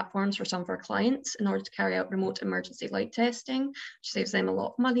digital platforms for some of our clients in order to carry out remote emergency light testing, which saves them a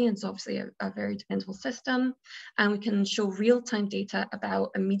lot of money and is obviously a very dependable system. And we can show real-time data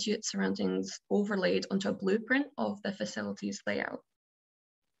about immediate surroundings overlaid onto a blueprint of the facility's layout.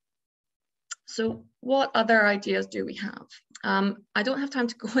 So what other ideas do we have? I don't have time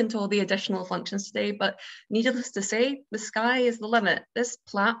to go into all the additional functions today, but needless to say, the sky is the limit. This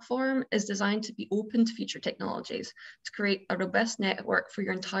platform is designed to be open to future technologies, to create a robust network for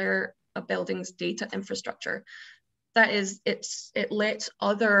your entire building's data infrastructure. That is, it lets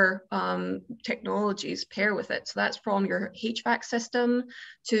other technologies pair with it. So that's from your HVAC system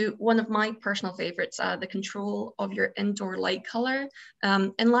to one of my personal favorites, the control of your indoor light color,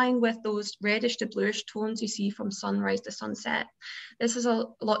 in line with those reddish to bluish tones you see from sunrise to sunset. This has a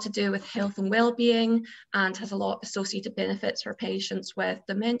lot to do with health and well-being and has a lot of associated benefits for patients with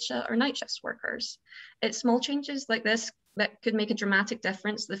dementia or night shifts workers. It's small changes like this that could make a dramatic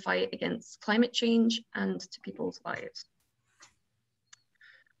difference to the fight against climate change and to people's lives.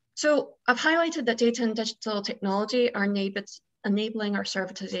 So I've highlighted that data and digital technology are enabling our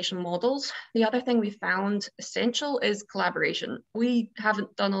servitization models. The other thing we found essential is collaboration. We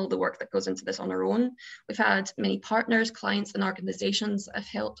haven't done all the work that goes into this on our own. We've had many partners, clients, and organizations that have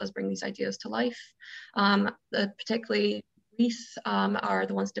helped us bring these ideas to life. Particularly are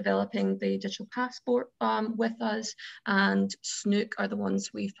the ones developing the digital passport with us, and Snook are the ones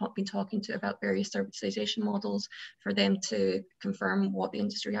we've been talking to about various servitization models for them to confirm what the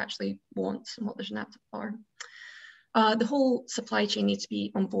industry actually wants and what there's an appetite for. The whole supply chain needs to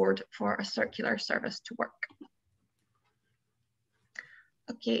be on board for a circular service to work.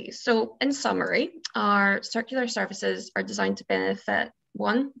 Okay, so in summary, our circular services are designed to benefit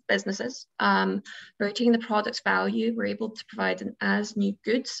one, businesses. By retaining the product's value, we're able to provide an as-new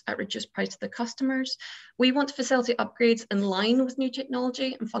goods at reduced price to the customers. We want to facilitate upgrades in line with new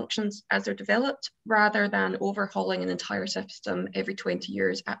technology and functions as they're developed, rather than overhauling an entire system every 20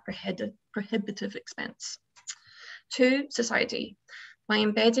 years at prohibitive expense. Two, society. By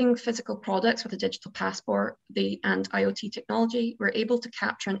embedding physical products with a digital passport and IoT technology, we're able to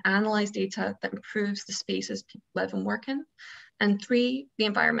capture and analyze data that improves the spaces people live and work in. And three, the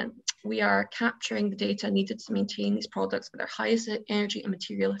environment. We are capturing the data needed to maintain these products with their highest energy and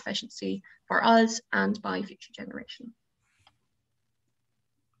material efficiency for us and by future generations.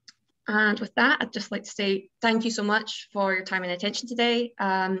 And with that, I'd just like to say thank you so much for your time and attention today.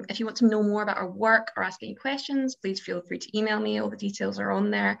 If you want to know more about our work or ask any questions, please feel free to email me. All the details are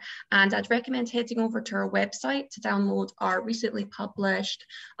on there. And I'd recommend heading over to our website to download our recently published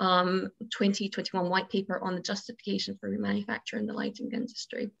 2021 white paper on the justification for remanufacturing in the lighting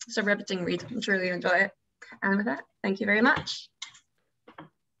industry. It's a riveting read. I'm sure you'll enjoy it. And with that, thank you very much.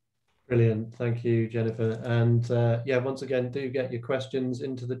 Brilliant, thank you, Jennifer. And yeah, once again, do get your questions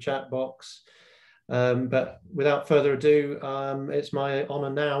into the chat box. But without further ado, it's my honour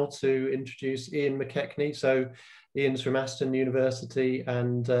now to introduce Ian McKechnie. So Ian's from Aston University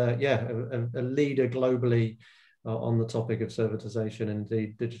and yeah, a leader globally on the topic of servitisation and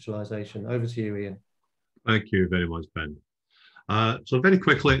indeed digitalisation. Over to you, Ian. Thank you very much, Ben. So very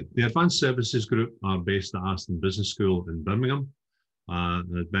quickly, the Advanced Services Group are based at Aston Business School in Birmingham.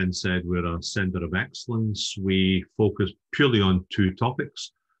 As Ben said, we're a centre of excellence. We focus purely on two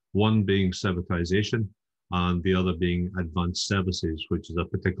topics, one being servitisation and the other being advanced services, which is a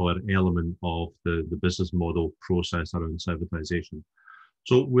particular element of the business model process around servitisation.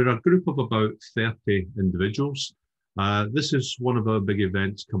 So we're a group of about 30 individuals. This is one of our big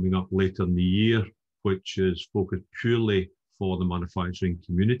events coming up later in the year, which is focused purely for the manufacturing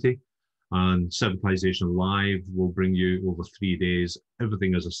community. And Servitisation Live will bring you over 3 days,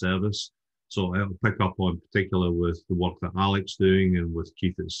 everything as a service. So I'll pick up on particular with the work that Alec's doing and with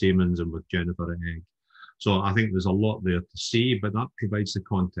Keith at Siemens and with Jennifer at Egg. So I think there's a lot there to see, but that provides the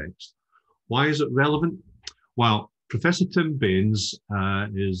context. Why is it relevant? Well, Professor Tim Baines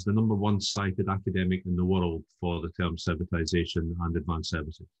is the #1 cited academic in the world for the term servitisation and advanced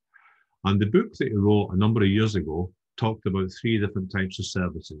services. And the book that he wrote a number of years ago talked about 3 different types of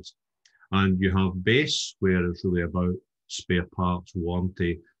services. And you have base, where it's really about spare parts,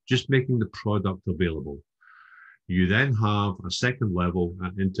 warranty, just making the product available. You then have a second level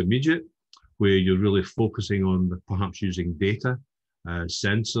at intermediate, where you're really focusing on perhaps using data,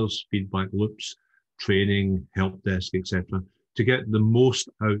 sensors, feedback loops, training, help desk, etc., to get the most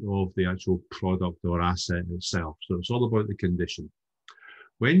out of the actual product or asset itself. So it's all about the condition.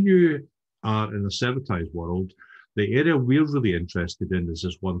 When you are in the servitized world, the area we're really interested in is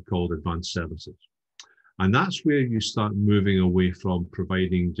this one called advanced services. And that's where you start moving away from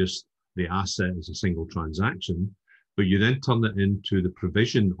providing just the asset as a single transaction, but you then turn it into the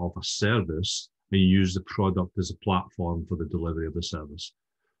provision of a service and you use the product as a platform for the delivery of the service.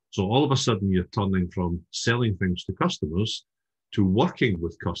 So all of a sudden you're turning from selling things to customers to working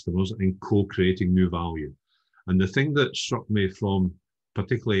with customers and co-creating new value. And the thing that struck me from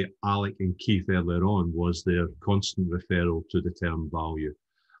particularly Alec and Keith earlier on was their constant referral to the term value.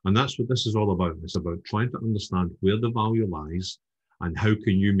 And that's what this is all about. It's about trying to understand where the value lies and how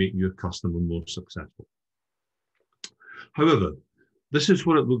can you make your customer more successful. However, this is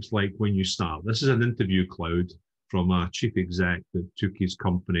what it looks like when you start. This is an interview cloud from a chief exec that took his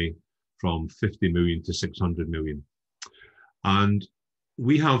company from 50 million to 600 million. And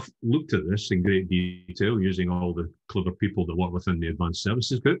we have looked at this in great detail using all the clever people that work within the Advanced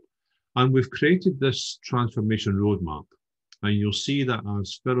Services Group. And we've created this transformation roadmap. And you'll see that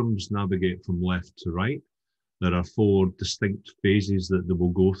as firms navigate from left to right, there are 4 distinct phases that they will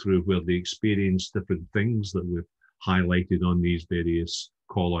go through where they experience different things that we've highlighted on these various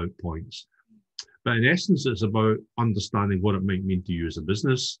call-out points. But in essence, it's about understanding what it might mean to you as a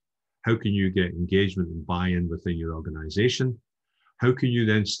business. How can you get engagement and buy-in within your organization? How can you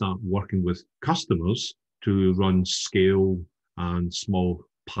then start working with customers to run scale and small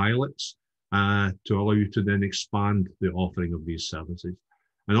pilots to allow you to then expand the offering of these services?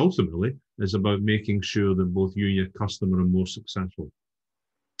 And ultimately, it's about making sure that both you and your customer are more successful.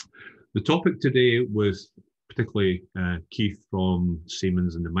 The topic today, with particularly Keith from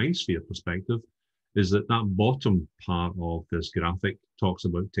Siemens and the MindSphere perspective, is that bottom part of this graphic talks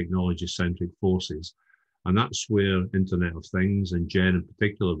about technology-centric forces. And that's where Internet of Things, and Jen in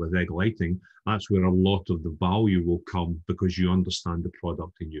particular with egg lighting, that's where a lot of the value will come because you understand the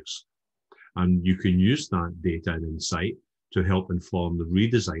product in use. And you can use that data and insight to help inform the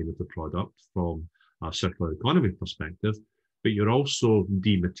redesign of the product from a circular economy perspective, but you're also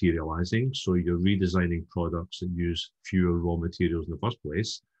dematerializing. So you're redesigning products that use fewer raw materials in the first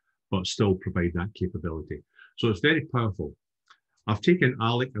place, but still provide that capability. So it's very powerful. I've taken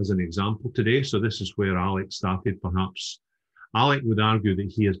Alec as an example today. So this is where Alec started, perhaps. Alec would argue that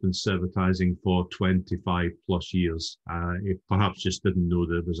he has been servitizing for 25 plus years. He perhaps just didn't know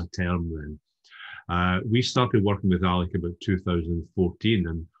there was a term then. We started working with Alec about 2014,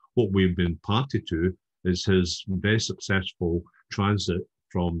 and what we've been party to is his very successful transit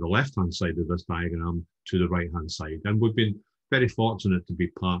from the left-hand side of this diagram to the right-hand side. And we've been very fortunate to be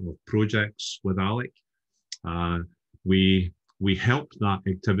part of projects with Alec. We helped that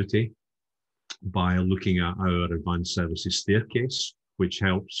activity by looking at our advanced services staircase, which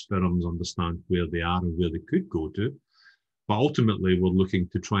helps firms understand where they are and where they could go to. But ultimately, we're looking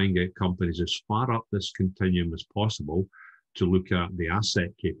to try and get companies as far up this continuum as possible to look at the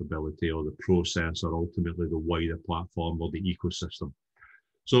asset capability or the process or ultimately the wider platform or the ecosystem.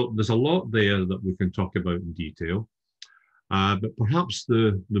 So there's a lot there that we can talk about in detail. But perhaps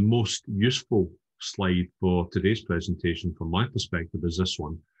the most useful slide for today's presentation from my perspective is this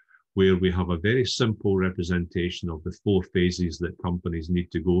one, where we have a very simple representation of the 4 phases that companies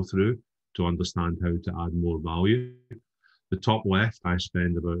need to go through to understand how to add more value. The top left, I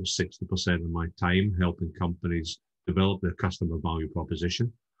spend about 60% of my time helping companies develop their customer value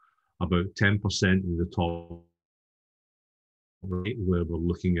proposition. About 10% in the top right, where we're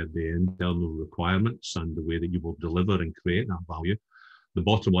looking at the internal requirements and the way that you will deliver and create that value. The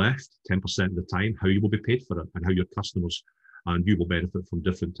bottom left, 10% of the time, how you will be paid for it and how your customers and you will benefit from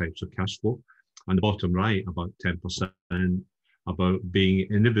different types of cash flow. And the bottom right, about 10%, about being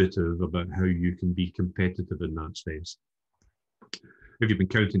innovative, about how you can be competitive in that space. If you've been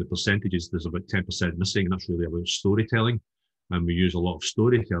counting the percentages, there's about 10% missing, and that's really about storytelling. And we use a lot of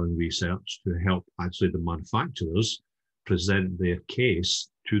storytelling research to help actually the manufacturers present their case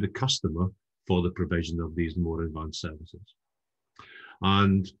to the customer for the provision of these more advanced services.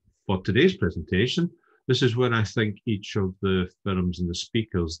 And for today's presentation, this is where I think each of the firms and the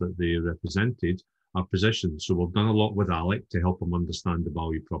speakers that they represented our position. So we've done a lot with Alec to help him understand the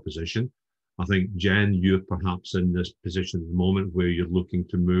value proposition. I think, Jen, you're perhaps in this position at the moment where you're looking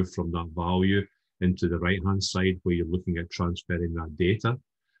to move from that value into the right-hand side, where you're looking at transferring that data.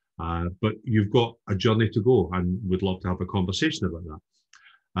 But you've got a journey to go, and would love to have a conversation about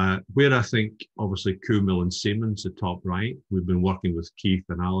that. Where I think, obviously, Koolmill and Siemens, the top right, we've been working with Keith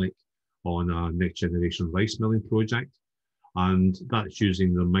and Alec on a next generation rice milling project. And that's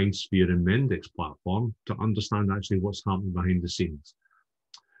using the MindSphere and Mendix platform to understand actually what's happening behind the scenes.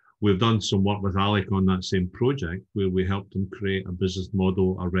 We've done some work with Alec on that same project where we helped him create a business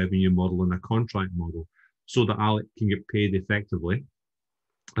model, a revenue model, and a contract model so that Alec can get paid effectively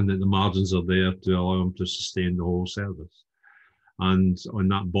and that the margins are there to allow him to sustain the whole service. And on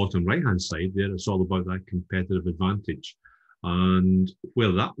that bottom right-hand side there, it's all about that competitive advantage. And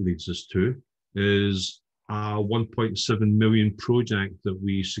where that leads us to is a 1.7 million project that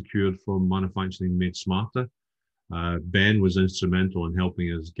we secured from Manufacturing Made Smarter. Ben was instrumental in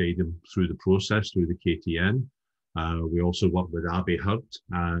helping us guide him through the process, through the KTN. We also worked with Abby Hurt,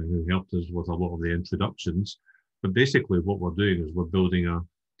 who helped us with a lot of the introductions. But basically what we're doing is we're building a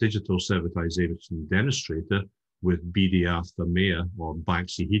digital servitization demonstrator with BDR Thermea, or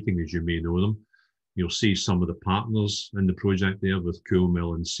Baxi Heating as you may know them. You'll see some of the partners in the project there with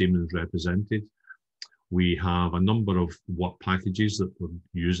Koolmill and Siemens represented. We have a number of work packages that we're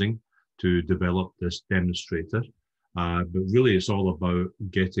using to develop this demonstrator. But really it's all about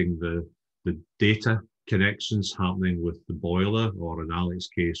getting the data connections happening with the boiler, or in Alec's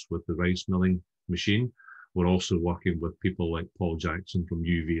case, with the rice milling machine. We're also working with people like Paul Jackson from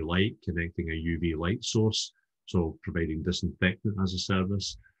UV Light, connecting a UV light source, so providing disinfectant as a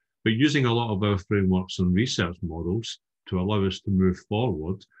service, but using a lot of our frameworks and research models to allow us to move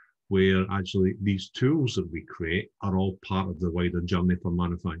forward, where actually these tools that we create are all part of the wider journey for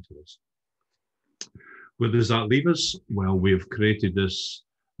manufacturers. Where does that leave us? Well, we've created this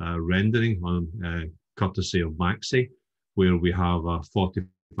rendering on courtesy of Baxi, where we have a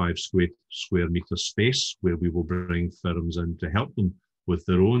 45 square meter space where we will bring firms in to help them with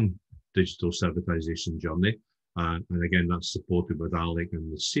their own digital servitization journey. And again, that's supported with Alec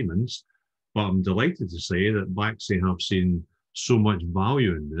and the Siemens. But I'm delighted to say that Baxi have seen so much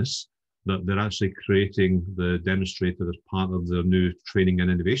value in this that they're actually creating the demonstrator as part of their new Training and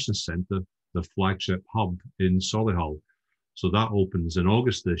Innovation Centre, the flagship hub in Solihull. So that opens in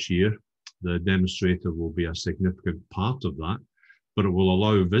August this year. The demonstrator will be a significant part of that, but it will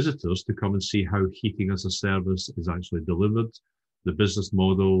allow visitors to come and see how heating as a service is actually delivered, the business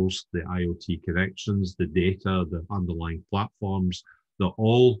models, the IoT connections, the data, the underlying platforms, that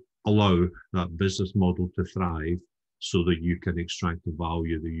all allow that business model to thrive so that you can extract the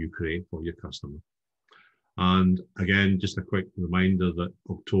value that you create for your customer. And again, just a quick reminder that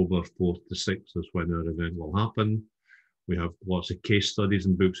October 4th to 6th is when our event will happen. We have lots of case studies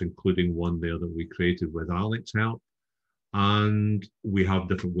and books, including one there that we created with Alec's help. And we have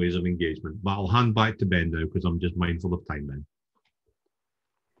different ways of engagement. But I'll hand back to Ben now because I'm just mindful of time, Ben.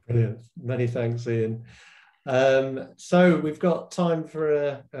 Brilliant. Many thanks, Ian. So we've got time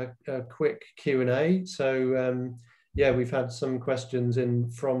for a quick Q&A. So yeah, we've had some questions in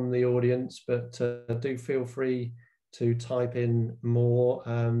from the audience, but do feel free to type in more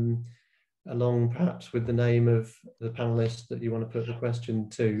along perhaps with the name of the panelist that you want to put the question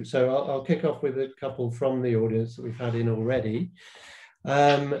to. So I'll kick off with a couple from the audience that we've had in already.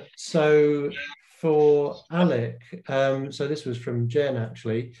 So for Alec, so this was from Jen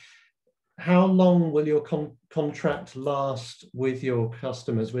actually. How long will your contract last with your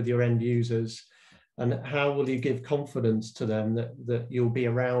customers, with your end users? And how will you give confidence to them that you'll be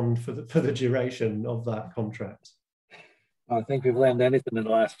around for the duration of that contract? I think we've learned anything in the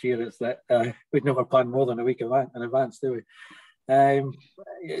last year is that we'd never plan more than a week in advance, do we?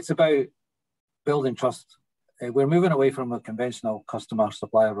 It's about building trust. We're moving away from a conventional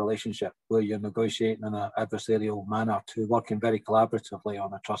customer-supplier relationship where you're negotiating in an adversarial manner to working very collaboratively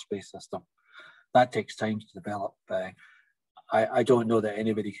on a trust-based system. That takes time to develop. I don't know that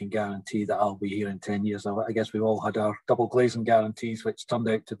anybody can guarantee that I'll be here in 10 years. I guess we've all had our double glazing guarantees, which turned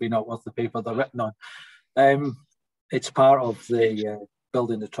out to be not worth the paper they're written on. It's part of the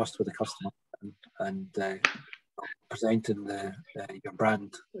building the trust with the customer and presenting your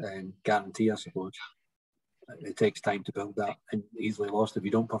brand guarantee, I suppose. It takes time to build that, and easily lost if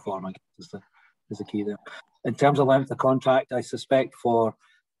you don't perform, I guess is the key there. In terms of length of contract, I suspect for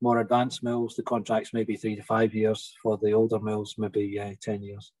more advanced mills, the contracts may be 3 to 5 years. For the older mills, maybe 10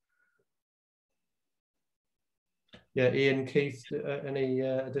 years. Yeah, Ian, Keith, any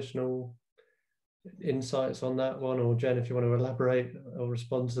additional insights on that one, or Jen, if you want to elaborate or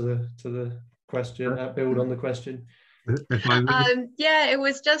respond to the question, build on the question? Yeah, it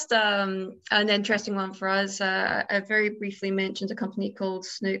was just an interesting one for us. I very briefly mentioned a company called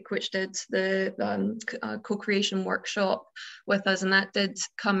Snook, which did the co-creation workshop with us, and that did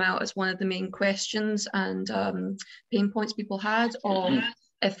come out as one of the main questions and pain points people had of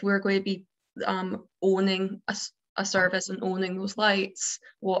if we're going to be owning a service and owning those lights,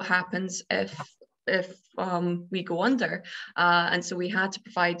 what happens if we go under, and so we had to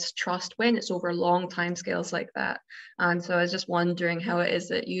provide trust when it's over long time scales like that. And so I was just wondering how it is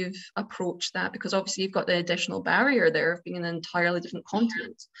that you've approached that, because obviously you've got the additional barrier there of being an entirely different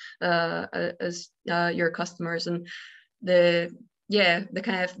continent as your customers, and the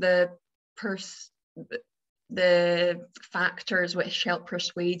kind of the factors which help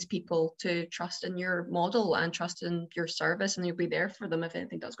persuade people to trust in your model and trust in your service, and you'll be there for them if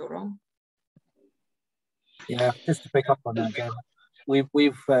anything does go wrong. Yeah, just to pick up on that again, we've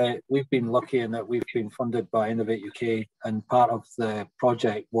been lucky in that we've been funded by Innovate UK, and part of the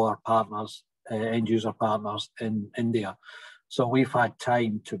project were partners, end user partners in India. So we've had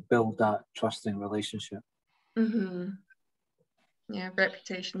time to build that trusting relationship. Mm-hmm. Yeah,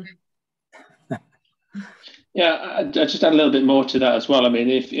 reputation. Yeah, I just add a little bit more to that as well. I mean,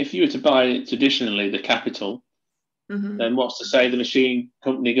 if you were to buy traditionally the capital, then what's to say the machine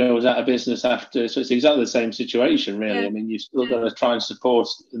company goes out of business after? So it's exactly the same situation, really. Yeah. I mean, you've still got to try and support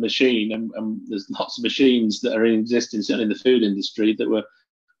the machine, and there's lots of machines that are in existence, certainly in the food industry, that were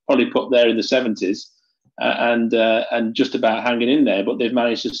probably put there in the 70s and just about hanging in there, but they've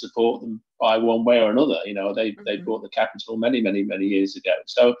managed to support them by one way or another. You know, they bought the capital many years ago.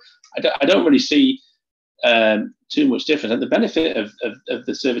 So I don't really see too much difference. And the benefit of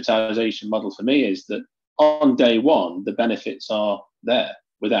the servitisation model for me is that on day one, the benefits are there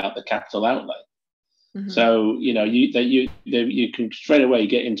without the capital outlay. So, you know, you can straight away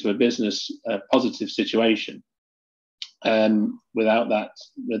get into a business positive situation without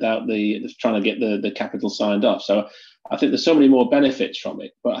the trying to get the capital signed off. So I think there's so many more benefits from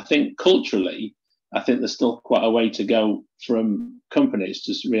it. But I think culturally, I think there's still quite a way to go from companies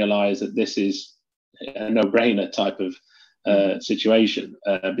to realise that this is a no-brainer type of situation,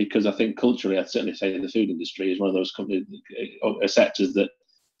 because I think culturally, I'd certainly say the food industry is one of those companies, sectors that,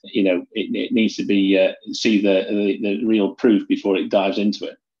 you know, it needs to be see the real proof before it dives into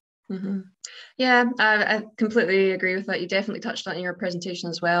it. Yeah, I completely agree with that. You definitely touched on in your presentation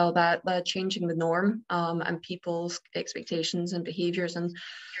as well, that changing the norm and people's expectations and behaviours, and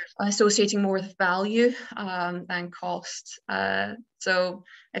associating more with value than cost. So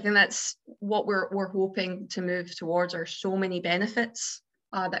I think that's what we're hoping to move towards. Are so many benefits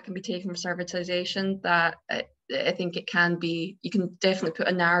that can be taken from servitisation that I think it can be, you can definitely put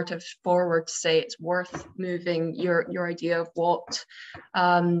a narrative forward to say it's worth moving your idea of what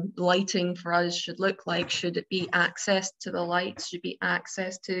lighting for us should look like. Should it be access to the lights? Should it be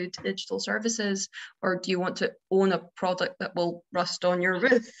access to digital services? Or do you want to own a product that will rust on your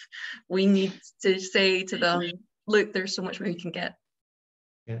roof? We need to say to them, look, there's so much more you can get.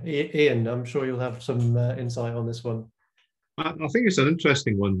 Yeah, Ian, I'm sure you'll have some insight on this one. I think it's an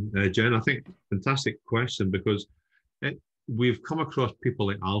interesting one, Jen. I think fantastic question, because we've come across people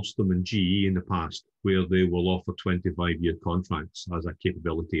like Alstom and GE in the past where they will offer 25-year contracts as a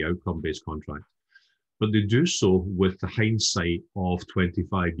capability outcome-based contract, but they do so with the hindsight of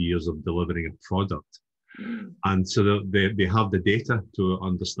 25 years of delivering a product. And so they have the data to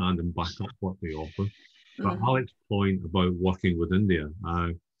understand and back up what they offer. But Alec's point about working with India,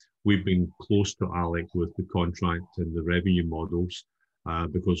 we've been close to Alec with the contract and the revenue models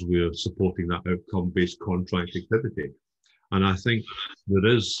because we're supporting that outcome-based contract activity. And I think there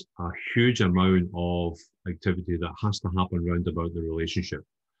is a huge amount of activity that has to happen round about the relationship.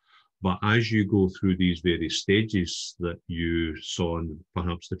 But as you go through these various stages that you saw in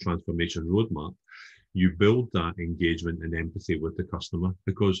perhaps the transformation roadmap, you build that engagement and empathy with the customer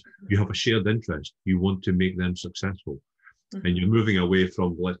because you have a shared interest. You want to make them successful. And you're moving away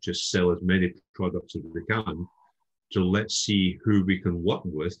from let's just sell as many products as we can to let's see who we can work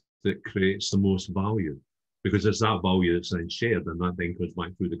with that creates the most value, because it's that value that's then shared and that then goes back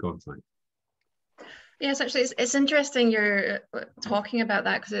through the contract. Yes, actually, it's interesting you're talking about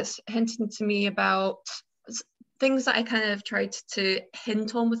that, because it's hinting to me about things that I kind of tried to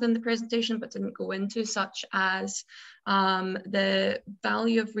hint on within the presentation but didn't go into, such as the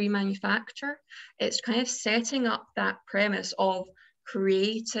value of remanufacture. It's kind of setting up that premise of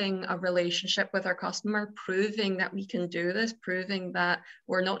creating a relationship with our customer, proving that we can do this, proving that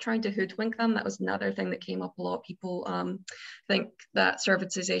we're not trying to hoodwink them. That was another thing that came up a lot. People think that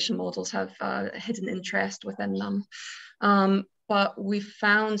servitisation models have hidden interest within them. but we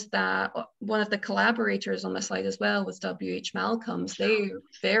found that one of the collaborators on the slide as well was WH Malcolm's. They're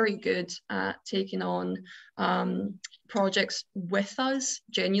very good at taking on projects with us.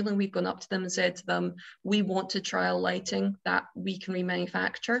 Genuinely, we've gone up to them and said to them, we want to trial lighting that we can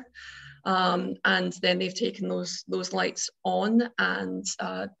remanufacture. And then they've taken those lights on, and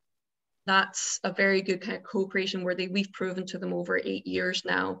that's a very good kind of cooperation where we've proven to them over 8 years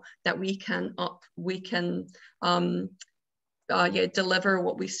now that we can deliver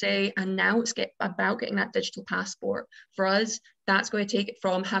what we say. And now it's about getting that digital passport. For us, that's going to take it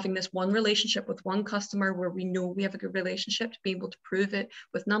from having this one relationship with one customer where we know we have a good relationship to be able to prove it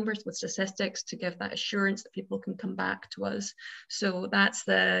with numbers, with statistics, to give that assurance that people can come back to us. So that's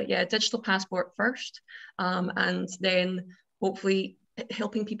the digital passport first, and then hopefully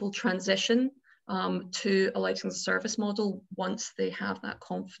helping people transition to a lighting as a service model once they have that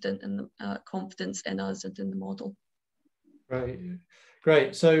confidence in us and in the model.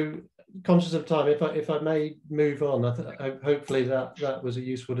 Great. So, conscious of time, if I may move on, hopefully that was a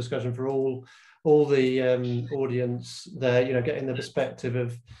useful discussion for all the audience there. You know, getting the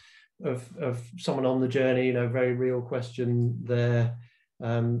perspective of someone on the journey. You know, very real question there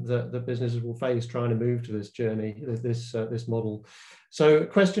that the businesses will face trying to move to this journey, this model. So, a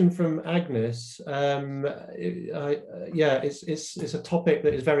question from Agnes. It's a topic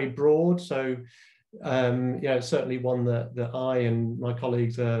that is very broad. So. It's certainly one that I and my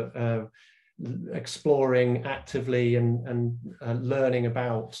colleagues are exploring actively and learning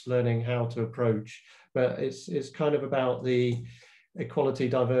how to approach. But it's kind of about the equality,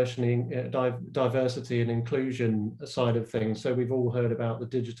 diversity and inclusion side of things. So we've all heard about the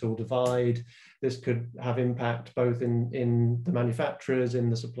digital divide. This could have impact both in the manufacturers, in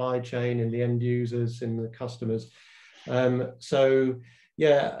the supply chain, in the end users, in the customers.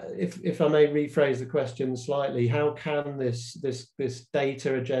 If I may rephrase the question slightly, how can this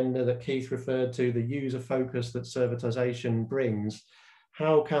data agenda that Keith referred to, the user focus that servitisation brings,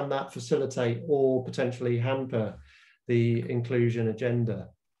 how can that facilitate or potentially hamper the inclusion agenda?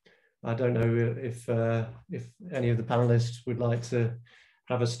 I don't know if any of the panelists would like to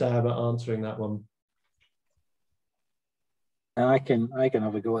have a stab at answering that one. I can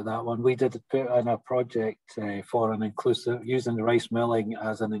have a go at that one. We did put in a project for an inclusive, using the rice milling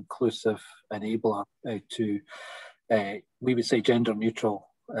as an inclusive enabler to, we would say gender neutral.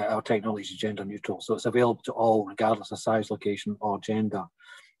 Our technology is gender neutral, so it's available to all, regardless of size, location, or gender.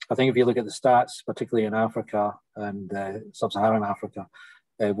 I think if you look at the stats, particularly in Africa and sub-Saharan Africa,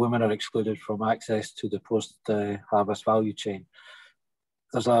 women are excluded from access to the post-harvest value chain.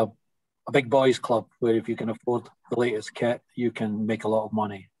 There's a big boys club where if you can afford the latest kit, you can make a lot of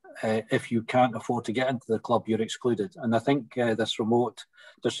money. If you can't afford to get into the club, you're excluded. And I think this remote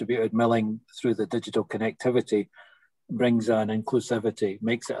distributed milling through the digital connectivity brings an inclusivity,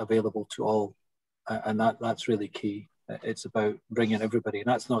 makes it available to all. And that's really key. It's about bringing everybody. And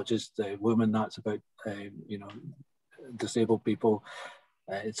that's not just women, that's about, disabled people.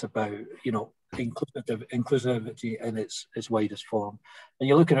 It's about, inclusivity in its widest form. And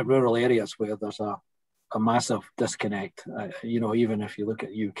you're looking at rural areas where there's a massive disconnect. Even if you look at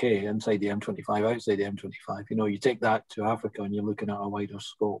UK, inside the M25, outside the M25, you take that to Africa and you're looking at a wider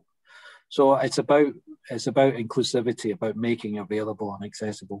scope. So it's about inclusivity, about making available and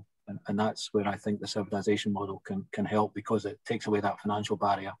accessible. And that's where I think the servitisation model can help, because it takes away that financial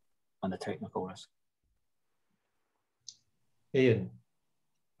barrier and the technical risk. Ian.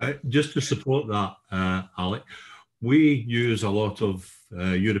 Just to support that, Alec, we use a lot of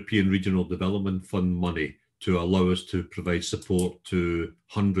European Regional Development Fund money to allow us to provide support to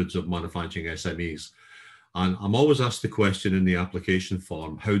hundreds of manufacturing SMEs. And I'm always asked the question in the application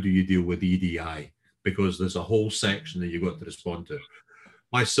form, how do you deal with EDI? Because there's a whole section that you've got to respond to.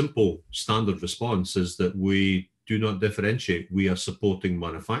 My simple standard response is that we do not differentiate. We are supporting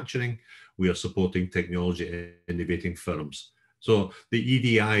manufacturing, we are supporting technology innovating firms. So the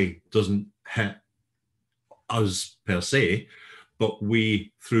EDI doesn't hit us per se, but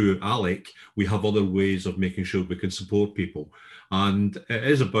we, through Alec, we have other ways of making sure we can support people. And it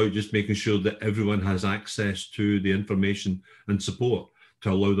is about just making sure that everyone has access to the information and support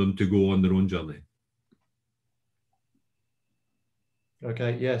to allow them to go on their own journey.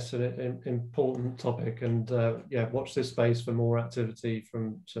 Okay, yes, an important topic, and watch this space for more activity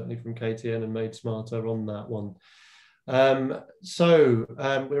certainly from KTN and Made Smarter on that one. We're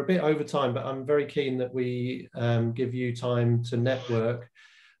a bit over time, but I'm very keen that we give you time to network.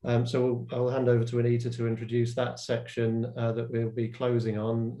 I'll hand over to Anita to introduce that section that we'll be closing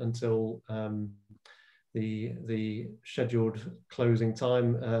on until the scheduled closing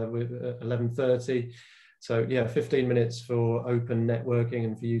time with 11:30. So yeah, 15 minutes for open networking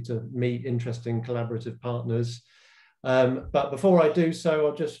and for you to meet interesting collaborative partners. But before I do so,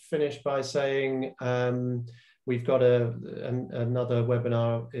 I'll just finish by saying we've got another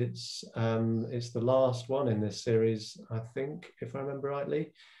webinar. It's the last one in this series, I think, if I remember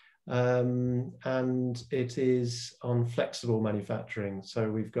rightly. And it is on flexible manufacturing.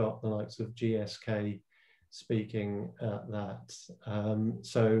 So we've got the likes of GSK speaking at that.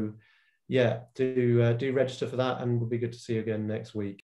 So yeah, do register for that, and we'll be good to see you again next week.